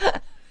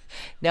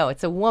 No,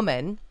 it's a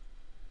woman,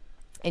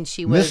 and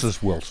she was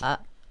Mrs. Wilson.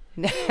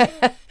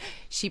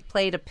 She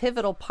played a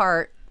pivotal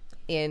part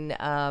in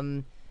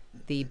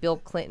the Bill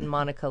Clinton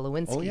Monica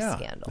Lewinsky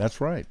scandal.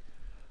 That's right.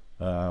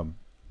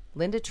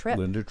 Linda Tripp.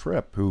 Linda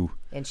Tripp, who...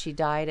 And she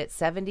died at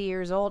 70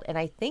 years old, and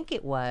I think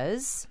it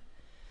was,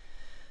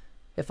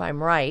 if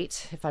I'm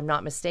right, if I'm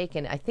not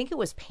mistaken, I think it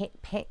was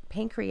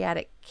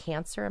pancreatic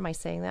cancer. Am I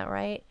saying that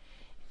right?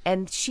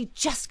 And she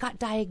just got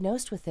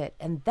diagnosed with it,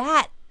 and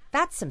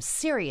that's some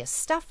serious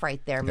stuff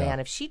right there, man.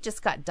 If she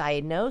just got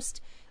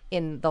diagnosed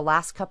in the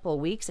last couple of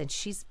weeks and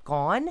she's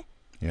gone,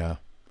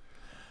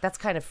 that's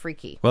kind of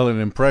freaky. Well, it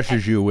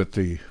impresses you with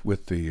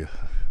the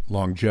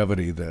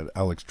longevity that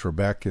Alex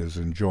Trebek is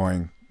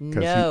enjoying.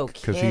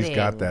 Because he's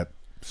got that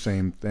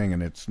same thing,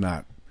 and it's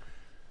not.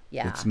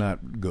 Yeah. It's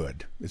not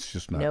good. It's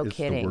just not. No it's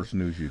kidding. The worst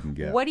news you can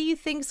get. What do you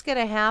think's going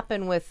to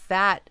happen with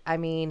that? I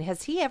mean,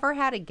 has he ever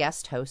had a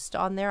guest host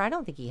on there? I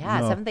don't think he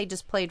has. No. Haven't they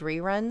just played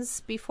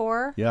reruns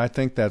before? Yeah, I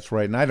think that's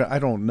right. And I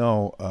don't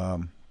know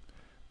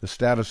the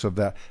status of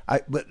that.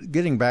 But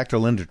getting back to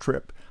Linda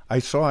Tripp, I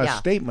saw a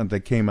statement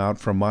that came out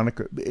from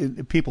Monica.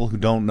 People who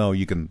don't know,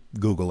 you can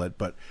Google it.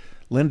 But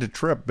Linda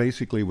Tripp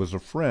basically was a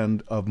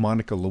friend of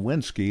Monica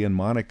Lewinsky, and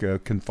Monica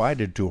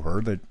confided to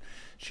her that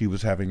she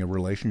was having a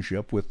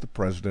relationship with the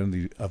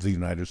president of the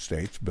United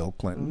States, Bill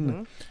Clinton.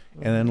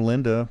 Mm-hmm. And then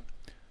Linda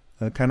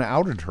kind of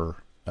outed her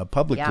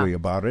publicly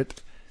about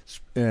it.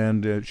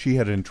 And she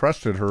had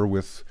entrusted her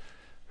with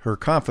her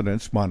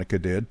confidence, Monica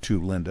did, to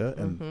Linda.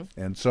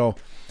 And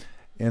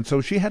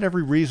so she had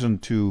every reason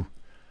to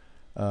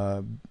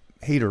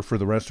hate her for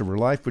the rest of her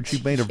life, but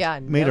she made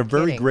a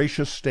very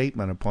gracious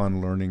statement upon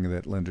learning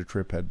that Linda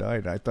Tripp had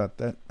died. I thought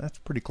that's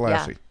pretty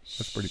classy.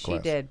 That's pretty classy.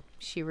 She did.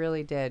 She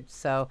really did.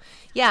 So,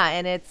 yeah,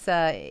 and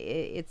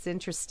it's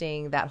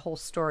interesting. That whole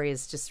story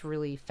is just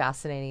really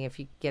fascinating. If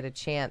you get a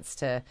chance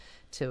to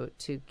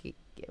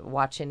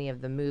watch any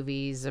of the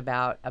movies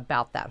about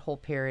that whole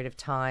period of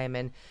time,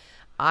 and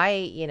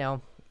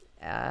I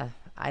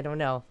don't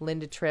know,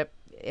 Linda Tripp.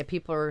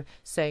 People are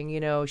saying,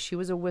 she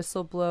was a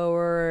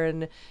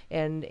whistleblower,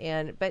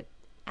 and but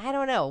I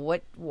don't know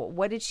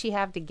what did she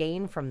have to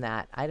gain from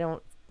that? I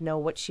don't know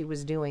what she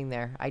was doing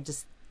there. I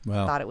just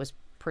thought it was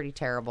pretty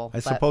terrible. I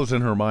but suppose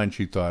in her mind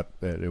she thought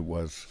that it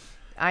was.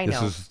 I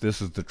know.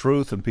 This is the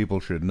truth, and people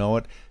should know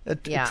it.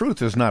 Yeah.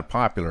 Truth is not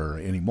popular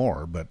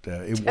anymore, but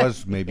it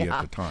was maybe Yeah.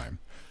 at the time.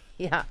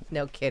 Yeah,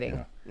 no kidding.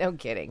 Yeah. No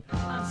kidding.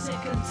 I'm sick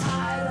and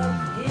tired of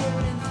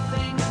hearing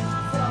things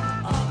from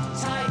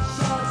uptight,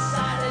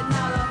 short-sighted,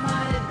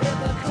 narrow-minded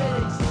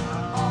hypocrites.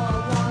 All I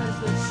want is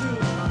the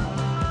truth.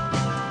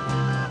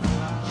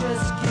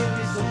 Just give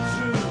me some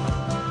truth.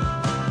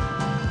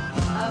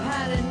 I've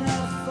had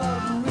enough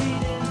of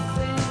reading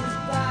things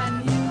by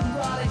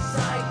neurotic,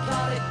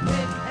 psychotic,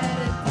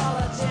 pig-headed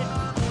politics.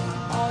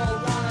 All I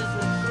want is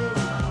the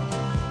truth.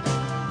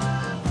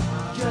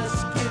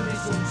 Just give me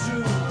some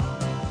truth.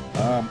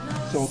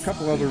 So a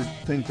couple other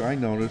things I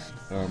noticed,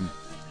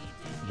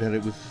 that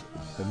it was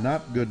a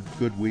not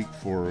good week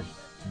for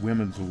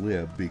women's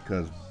lib,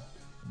 because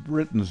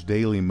Britain's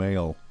Daily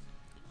Mail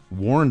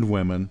warned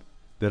women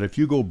that if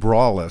you go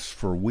braless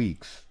for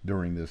weeks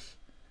during this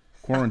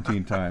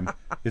quarantine time,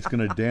 it's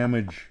going to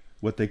damage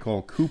what they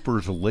call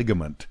Cooper's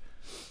ligament,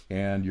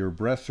 and your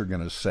breasts are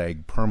going to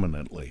sag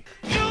permanently.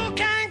 You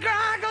can't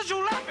cry 'cause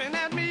you're laughing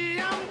at me.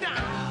 I'm down.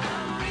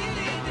 I'm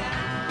really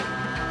down.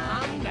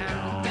 I'm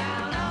down.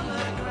 Down on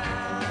the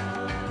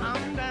ground.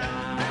 I'm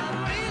down.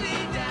 I'm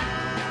really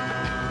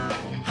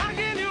down. How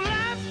can you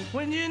laugh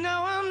when you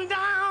know I'm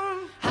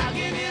down? How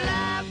can you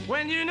laugh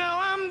when you know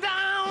I'm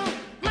down?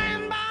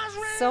 Man, boss,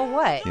 So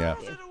what? Yeah.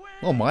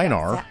 Well, mine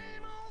are.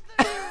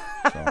 So.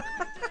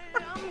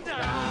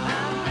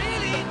 I'm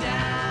really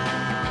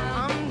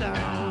down. I'm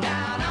down.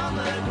 Down on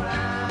the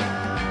ground.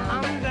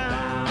 I'm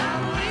down.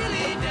 I'm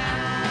really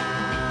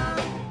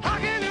down. How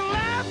can you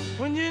laugh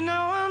when you know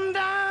I'm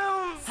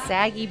down?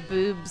 Saggy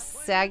boobs,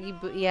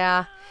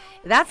 yeah.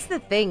 That's the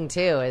thing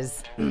too,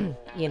 is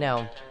you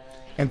know.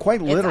 And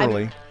quite It's-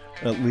 literally,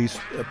 at least,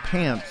 the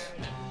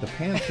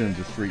pants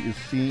industry is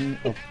seeing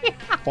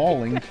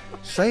falling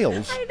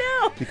sales. I know.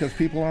 Because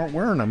people aren't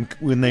wearing them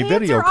when they Pants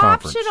video are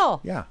conference.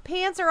 optional. Yeah.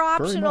 Pants are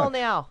optional much.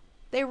 now.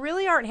 They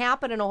really aren't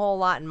happening a whole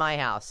lot in my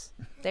house.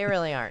 They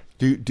really aren't.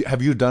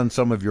 Have you done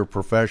some of your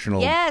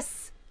professional?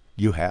 Yes.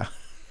 You have?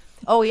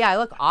 Oh yeah, I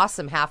look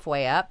awesome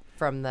halfway up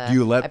from the. Do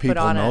you I let put people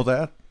on know a-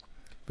 that?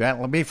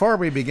 Before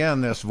we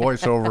begin this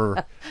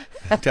voiceover,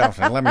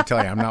 let me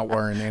tell you, I'm not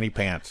wearing any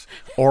pants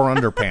or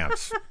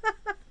underpants.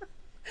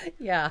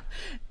 Yeah,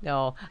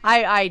 no,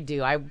 I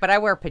do. But I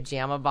wear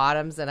pajama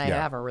bottoms, and I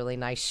Yeah. have a really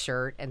nice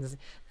shirt and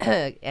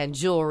and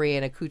jewelry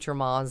and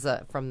accoutrements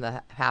from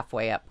the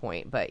halfway up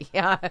point. But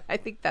yeah, I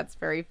think that's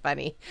very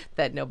funny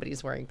that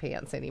nobody's wearing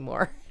pants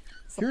anymore.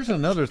 Here's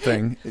another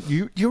thing.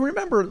 You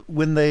remember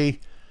when they,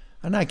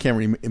 and I can't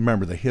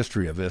remember the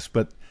history of this,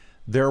 but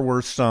there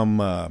were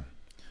some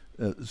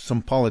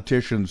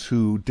politicians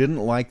who didn't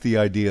like the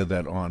idea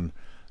that on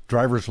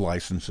driver's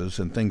licenses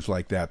and things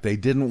like that, they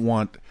didn't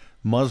want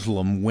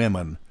Muslim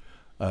women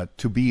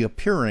to be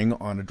appearing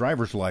on a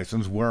driver's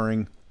license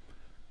wearing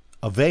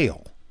a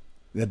veil.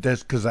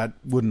 That's because that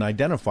wouldn't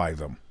identify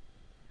them.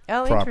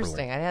 Oh, properly.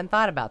 interesting. I hadn't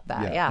thought about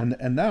that. Yeah.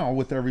 And now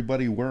with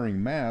everybody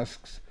wearing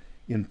masks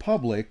in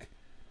public,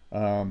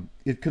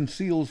 it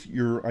conceals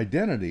your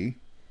identity.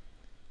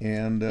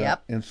 And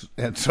Yep.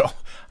 and so,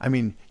 I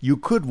mean, you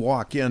could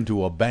walk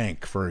into a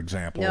bank, for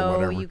example, No, or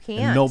whatever, you can't.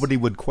 and nobody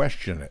would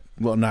question it.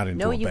 Well, not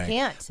into No, a you bank,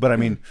 can't. but I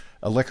mean,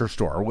 a liquor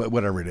store,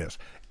 whatever it is,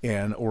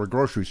 or a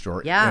grocery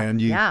store. Yeah,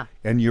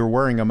 and you're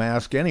wearing a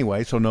mask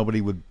anyway, so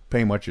nobody would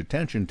pay much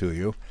attention to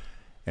you.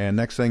 And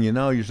next thing you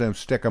know, you say,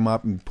 stick them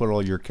up and put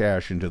all your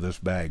cash into this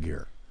bag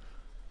here.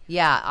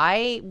 Yeah,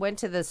 I went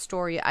to the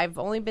store. I've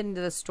only been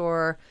to the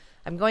store.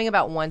 I'm going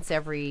about once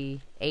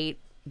every 8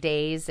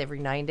 days, every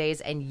 9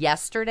 days. And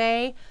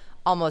yesterday,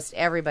 almost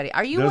everybody.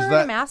 Are you Does wearing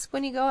that- a mask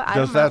when you go?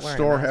 Does that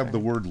store have the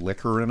word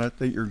liquor in it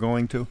that you're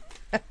going to?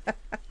 I'm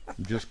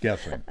just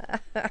guessing.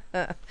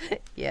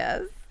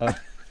 Yes.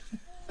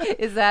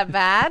 Is that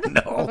bad?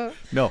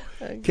 No.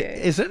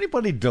 Okay. Is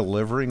anybody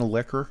delivering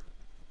liquor?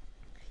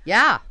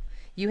 Yeah.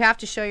 You have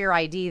to show your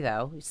ID,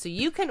 though. So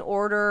you can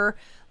order,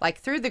 like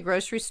through the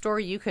grocery store,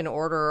 you can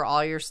order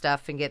all your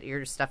stuff and get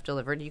your stuff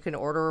delivered. You can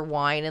order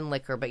wine and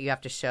liquor, but you have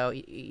to show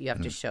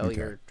Okay.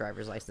 your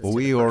driver's license. Well, to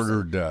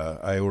the person.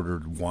 I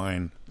ordered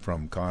wine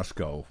from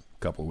Costco a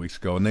couple of weeks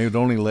ago, and they would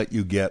only let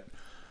you get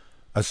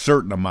a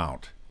certain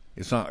amount.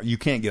 It's not, you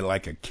can't get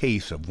like a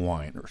case of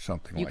wine or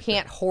something You like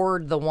can't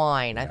hoard the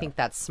wine. I think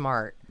that's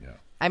smart. Yeah.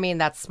 I mean,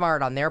 that's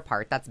smart on their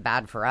part. That's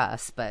bad for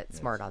us, but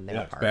smart on that.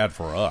 their Yeah, it's part. bad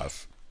for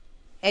us.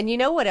 And you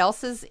know what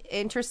else is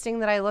interesting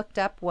that I looked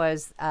up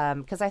was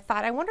because I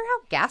thought, I wonder how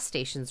gas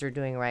stations are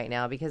doing right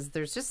now, because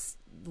there's just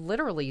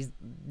literally,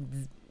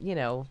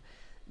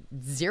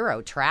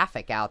 zero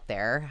traffic out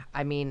there.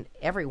 I mean,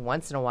 every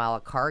once in a while a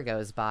car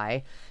goes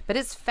by. But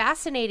it's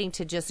fascinating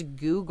to just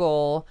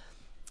Google.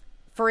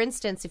 For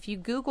instance, if you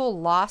Google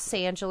Los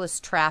Angeles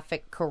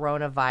traffic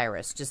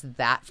coronavirus, just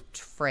that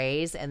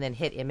phrase, and then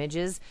hit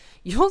images,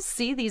 you'll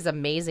see these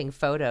amazing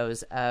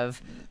photos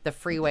of the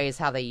freeways,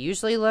 how they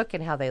usually look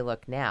and how they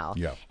look now.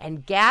 Yeah.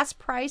 And gas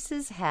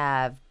prices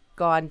have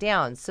gone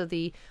down. So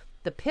the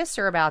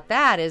pisser about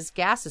that is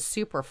gas is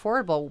super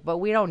affordable, but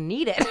we don't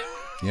need it.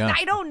 Yeah.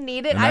 I don't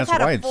need it. And I've that's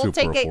had why a it's full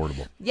super tank.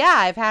 affordable. Yeah,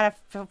 I've had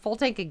a full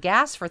tank of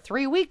gas for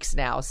 3 weeks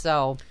now.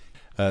 So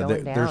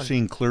They're down.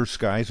 seeing clear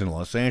skies in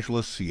Los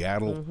Angeles,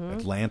 Seattle, Mhm.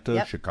 Atlanta,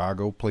 Yep.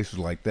 Chicago, places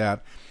like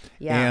that.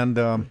 Yeah.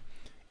 And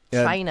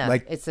China.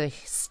 It's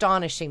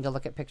astonishing to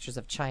look at pictures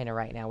of China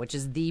right now, which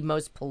is the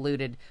most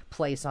polluted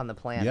place on the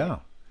planet. Yeah.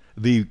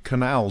 The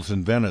canals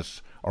in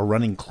Venice are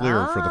running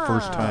clear for the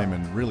first time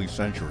in really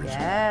centuries.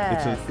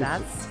 Yes,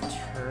 that's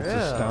true. It's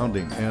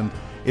astounding. And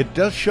it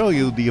does show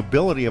you the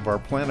ability of our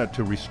planet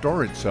to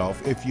restore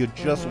itself if you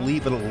just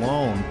leave it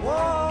alone.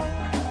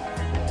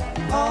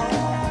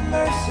 Oh,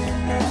 mercy,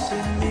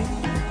 mercy me.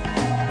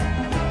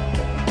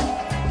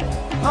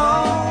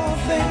 All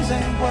things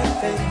ain't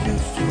what they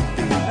used to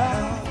be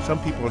now. Some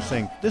people are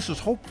saying, this is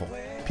hopeful.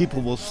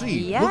 People will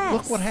see. Yes.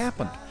 Look what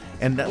happened.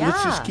 And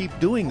let's just keep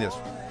doing this.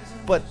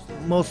 But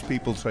most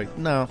people say,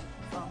 no.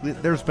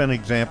 There's been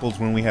examples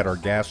when we had our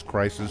gas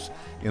crisis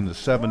in the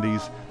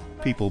 70s.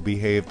 People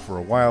behaved for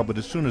a while, but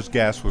as soon as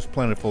gas was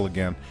plentiful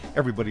again,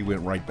 everybody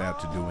went right back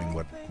to doing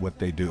what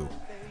they do.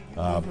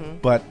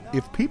 But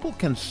if people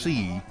can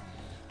see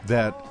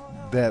that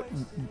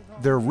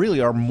there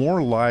really are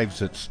more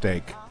lives at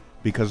stake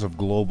because of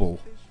global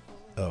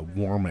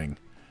warming,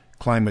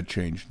 climate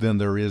change, than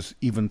there is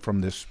even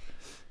from this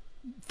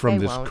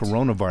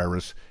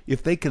coronavirus,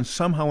 if they can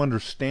somehow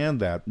understand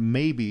that,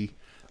 maybe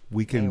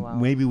we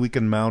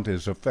can mount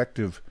as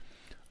effective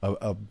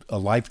a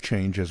life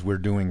change as we're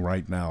doing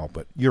right now.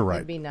 But you're right.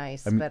 It'd be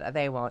nice, but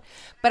they won't.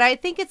 But I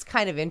think it's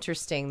kind of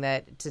interesting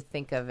that to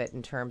think of it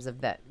in terms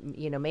of that,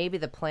 maybe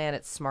the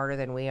planet's smarter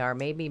than we are.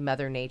 Maybe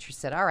Mother Nature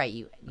said, all right,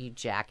 you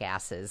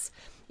jackasses,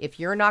 if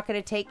you're not going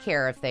to take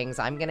care of things,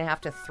 I'm going to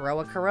have to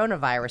throw a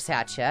coronavirus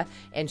at you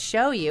and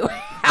show you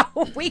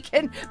how we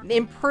can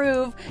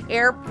improve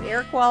air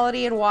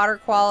quality and water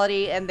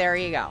quality. And there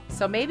you go.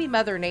 So maybe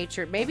Mother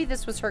Nature, maybe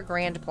this was her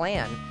grand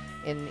plan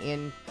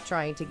in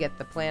trying to get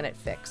the planet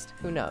fixed.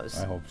 Who knows?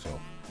 I hope so.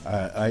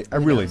 I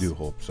really do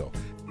hope so.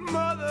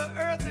 Mother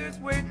Earth is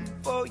waiting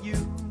for you.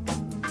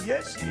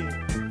 Yes, she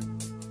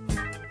is.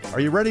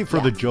 Are you ready for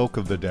the joke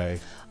of the day?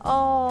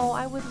 Oh,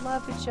 I would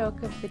love a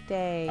joke of the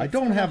day. I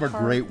don't have a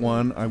great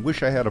one. I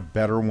wish I had a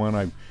better one.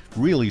 I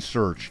really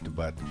searched,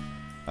 but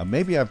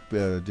maybe I've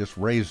just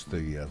raised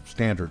the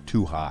standard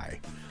too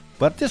high.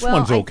 But this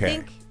one's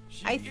okay.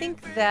 I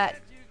think that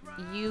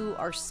you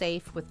are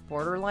safe with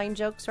borderline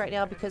jokes right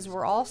now because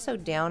we're all so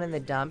down in the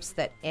dumps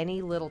that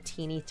any little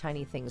teeny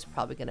tiny thing is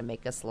probably going to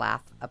make us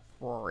laugh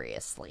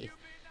uproariously.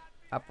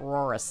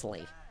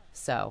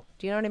 So,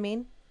 do you know what I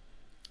mean?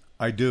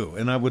 I do,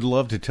 and I would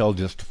love to tell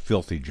just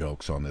filthy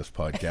jokes on this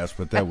podcast,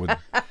 but that would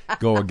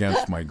go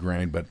against my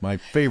grain. But my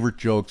favorite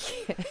jokes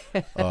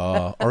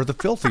are the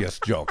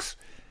filthiest jokes.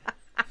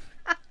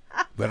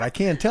 But I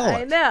can't tell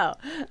it.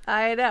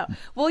 I know.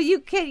 Well,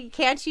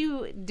 can't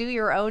you do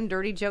your own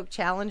dirty joke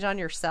challenge on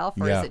yourself,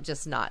 or is it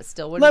just not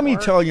still? Let me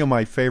tell you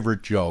my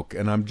favorite joke,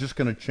 and I'm just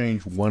going to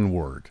change one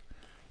word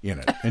in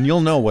it, and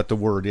you'll know what the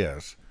word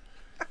is.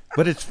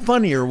 But it's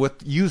funnier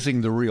with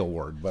using the real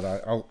word, but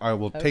I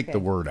will take the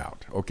word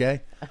out,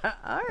 okay?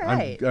 All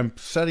right. I'm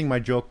setting my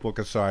joke book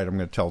aside. I'm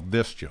going to tell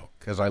this joke,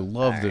 because I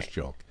love this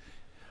joke.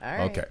 All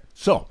right. Okay,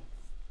 so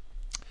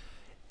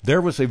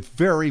there was a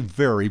very,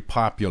 very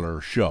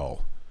popular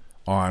show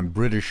on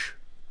British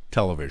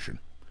television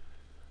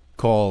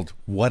called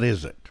What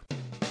Is It?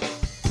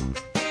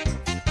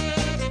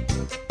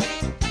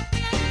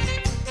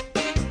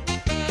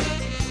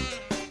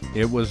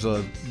 It was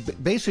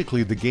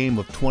basically the game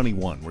of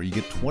 21, where you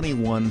get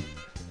 21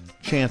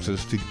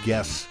 chances to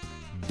guess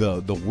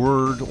the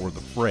word or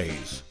the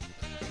phrase.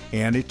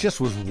 And it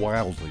just was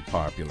wildly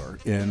popular,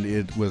 and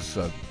it was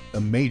a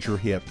major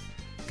hit.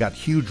 Got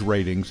huge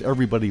ratings.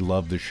 Everybody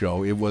loved the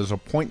show. It was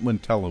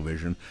appointment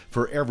television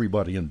for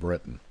everybody in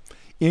Britain,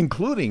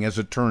 including, as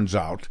it turns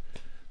out,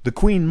 the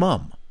Queen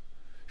Mum.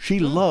 She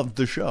loved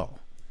the show.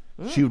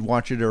 She would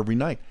watch it every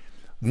night.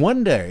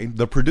 One day,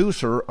 the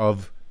producer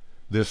of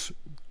this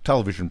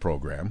television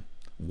program,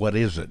 What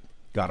Is It?,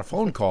 got a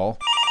phone call,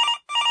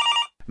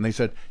 and they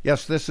said,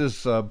 yes, this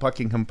is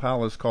Buckingham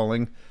Palace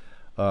calling.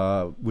 He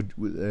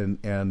said,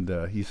 and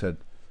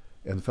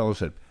the fellow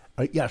said,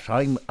 yes,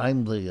 I'm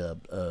the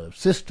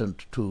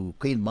assistant to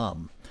Queen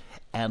Mum,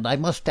 and I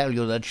must tell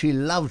you that she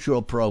loves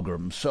your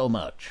program so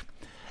much,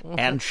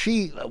 and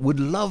she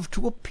would love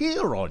to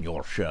appear on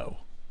your show.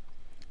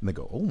 And they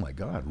go, oh my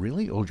God,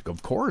 really? Oh,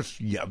 of course,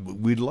 yeah,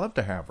 we'd love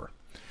to have her.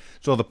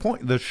 So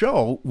the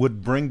show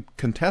would bring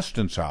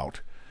contestants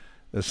out,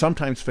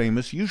 sometimes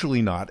famous,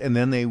 usually not, and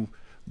then they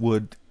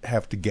would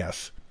have to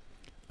guess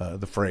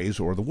the phrase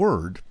or the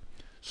word.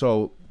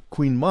 So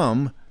Queen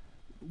Mum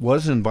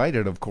was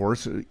invited, of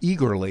course,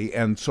 eagerly,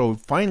 and so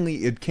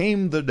finally it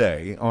came the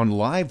day on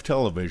live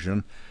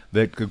television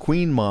that the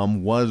Queen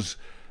Mum was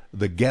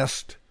the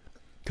guest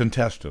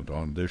contestant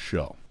on this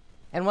show.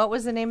 And what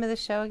was the name of the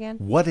show again?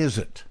 What Is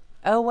It?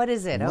 Oh, What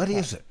Is It? What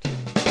is it?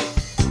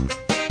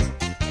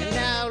 And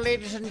now,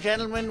 ladies and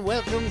gentlemen,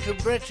 welcome to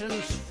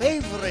Britain's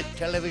favorite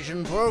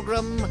television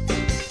program,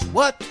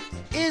 What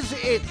Is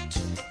It?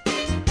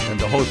 And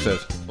the host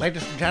says,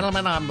 Ladies and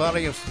gentlemen, I'm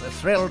very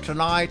thrilled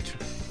tonight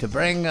to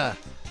bring Her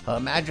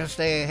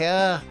Majesty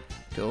here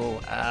to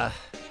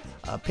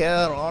appear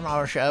on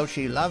our show.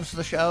 She loves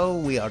the show,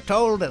 we are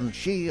told, and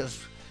she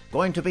is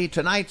going to be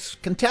tonight's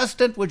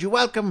contestant. Would you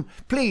welcome,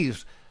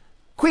 please,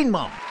 Queen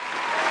Mom?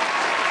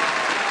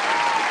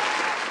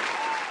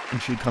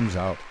 And she comes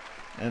out.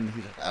 And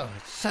he said, oh,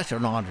 it's such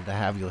an honor to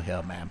have you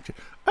here, ma'am.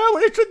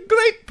 Oh, it's a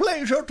great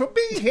pleasure to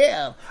be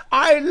here.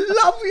 I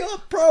love your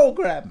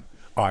program.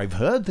 I've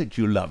heard that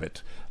you love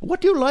it.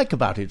 What do you like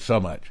about it so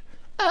much?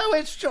 Oh,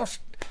 it's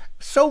just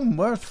so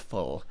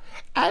mirthful.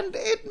 And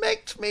it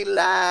makes me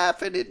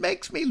laugh, and it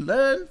makes me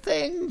learn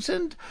things,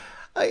 and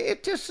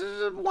it just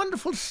is a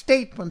wonderful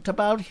statement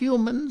about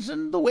humans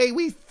and the way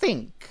we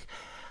think.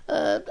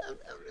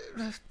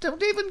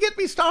 Don't even get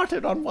me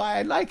started on why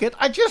I like it.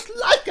 I just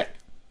like it.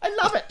 I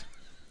love it.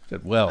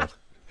 Said, well,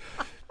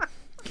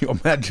 Your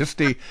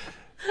Majesty,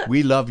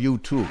 we love you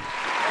too.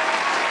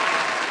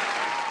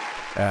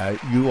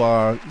 You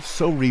are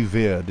so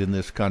revered in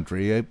this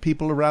country.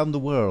 People around the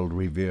world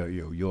revere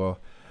you. You're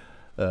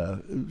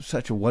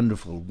such a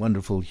wonderful,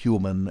 wonderful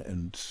human,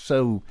 and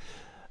so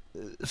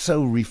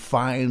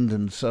refined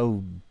and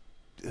so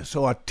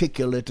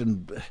articulate.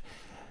 And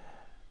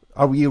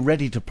are you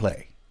ready to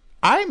play?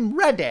 I'm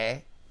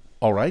ready.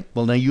 All right.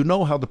 Well, now you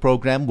know how the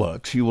program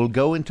works. You will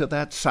go into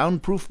that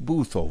soundproof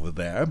booth over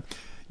there.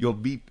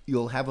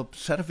 You'll have a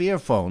set of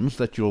earphones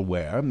that you'll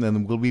wear, and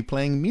then we'll be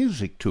playing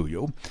music to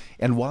you.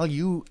 And while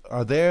you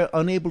are there,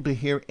 unable to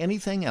hear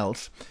anything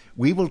else,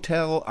 we will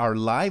tell our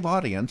live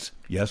audience,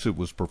 yes, it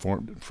was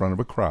performed in front of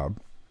a crowd.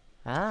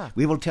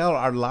 We will tell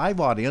our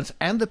live audience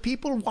and the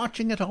people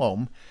watching at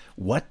home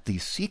what the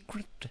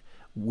secret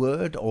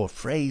word or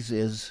phrase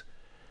is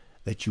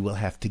that you will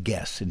have to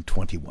guess in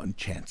 21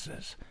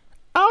 chances.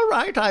 All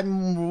right,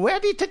 I'm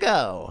ready to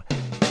go.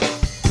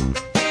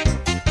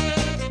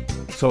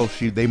 So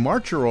they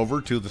march her over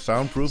to the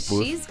soundproof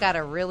booth. She's got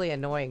a really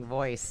annoying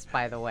voice,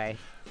 by the way.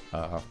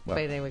 Well. But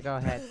anyway, go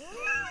ahead.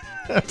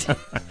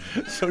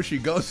 So she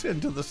goes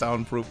into the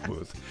soundproof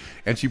booth,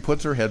 and she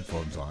puts her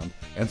headphones on.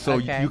 And so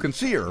you can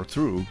see her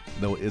through,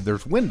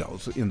 there's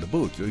windows in the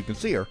booth, so you can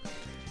see her.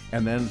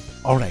 And then,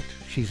 all right,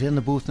 she's in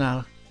the booth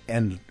now.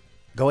 And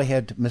go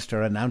ahead,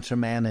 Mr. Announcer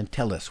Man, and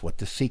tell us what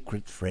the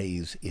secret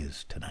phrase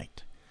is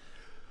tonight.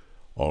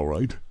 All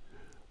right.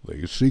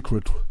 The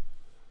secret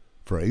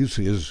phrase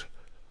is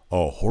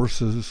a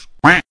horse's...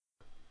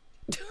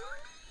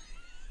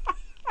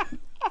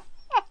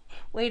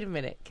 Wait a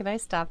minute. Can I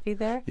stop you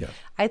there? Yes.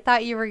 I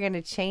thought you were going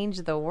to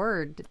change the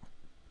word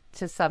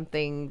to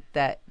something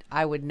that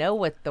I would know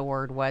what the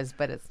word was,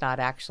 but it's not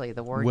actually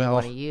the word you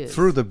want to use.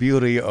 Through the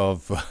beauty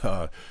of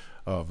a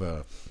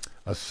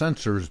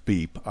censor's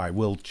beep, I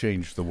will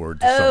change the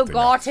word to something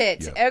got else.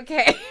 it. Yeah.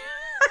 Okay.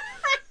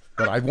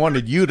 But I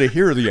wanted you to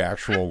hear the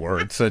actual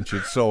word since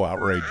it's so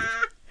outrageous.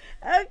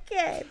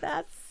 Okay,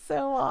 that's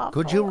so awful.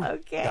 Could you?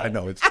 Okay. I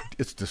know,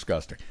 it's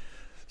disgusting.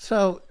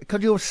 So,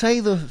 could you say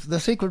the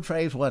secret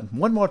phrase one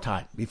more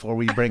time before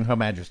we bring Her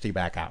Majesty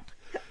back out?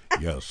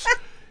 Yes.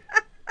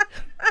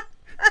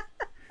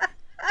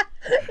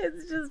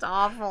 It's just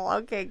awful.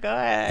 Okay, go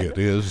ahead. It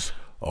is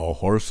a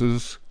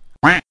horse's...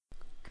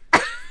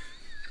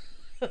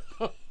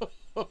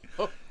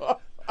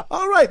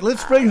 All right,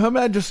 let's bring Her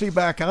Majesty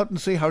back out and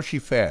see how she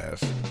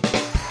fares.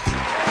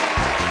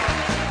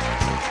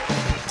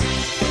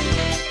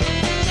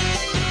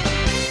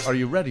 Are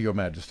you ready, Your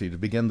Majesty, to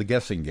begin the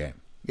guessing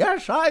game?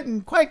 Yes,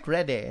 I'm quite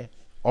ready.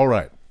 All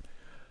right.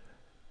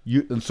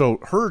 And so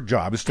her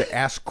job is to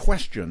ask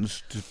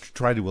questions to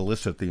try to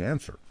elicit the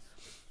answer.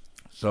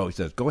 So he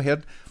says, go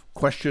ahead.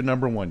 Question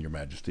number 1, Your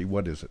Majesty.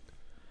 What is it?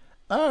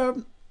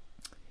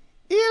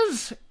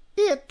 Is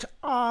it,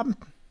 let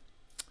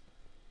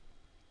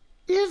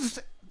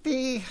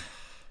me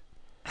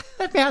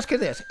ask you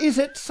this. Is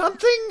it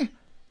something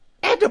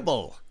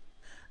edible?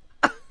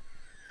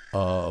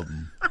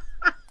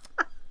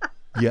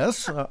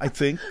 Yes, I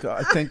think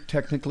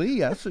technically,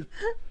 yes,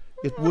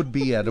 it would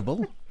be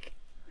edible.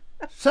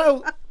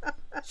 So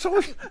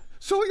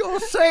you're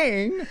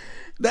saying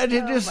that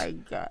it is. My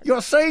God.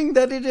 You're saying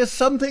that it is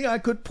something I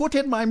could put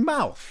in my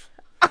mouth.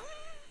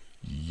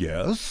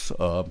 Yes,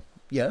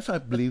 yes, I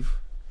believe.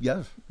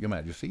 Yes, Your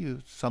Majesty,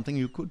 it's something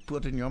you could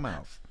put in your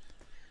mouth.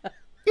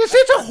 Is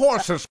it a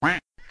horse's?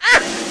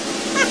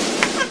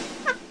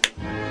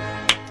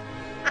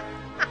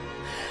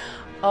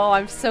 Oh,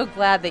 I'm so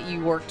glad that you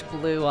worked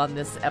blue on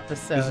this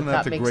episode. Isn't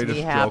that the makes greatest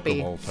me joke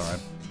happy. of all time?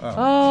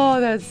 Oh,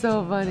 that's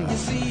so funny. You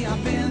see,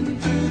 I've been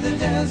through the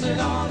desert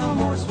on a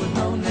horse with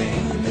no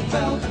name. It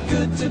felt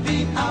good to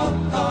be out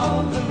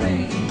of the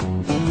rain.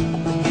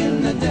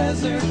 In the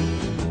desert,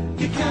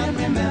 you can't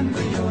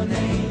remember your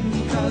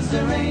name, 'cause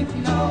there ain't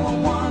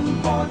no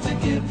one for to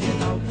give you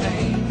no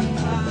pain.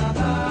 La,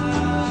 la,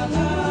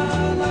 la,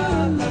 la,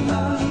 la, la,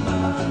 la,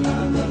 la,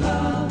 la, la,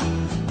 la.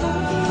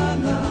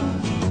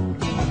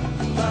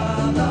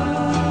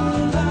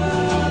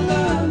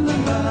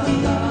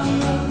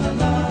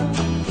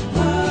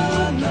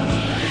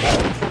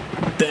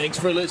 Thank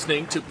Thanks for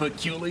listening to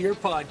Peculiar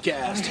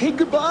Podcast. Hey,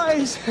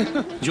 goodbyes.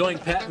 Join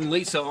Pat and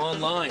Lisa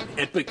online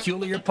at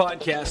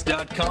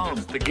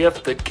peculiarpodcast.com. The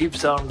gift that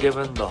keeps on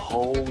giving the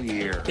whole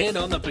year. And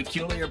on the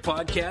Peculiar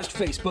Podcast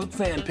Facebook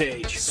fan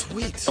page.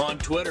 Sweet. On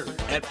Twitter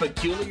at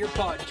Peculiar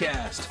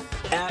Podcast,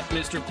 at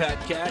Mr. Pat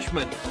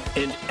Cashman,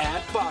 and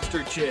at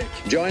Foster Chick.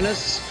 Join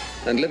us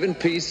and live in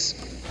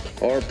peace,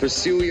 or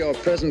pursue your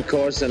present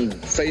course and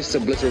face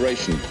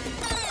obliteration.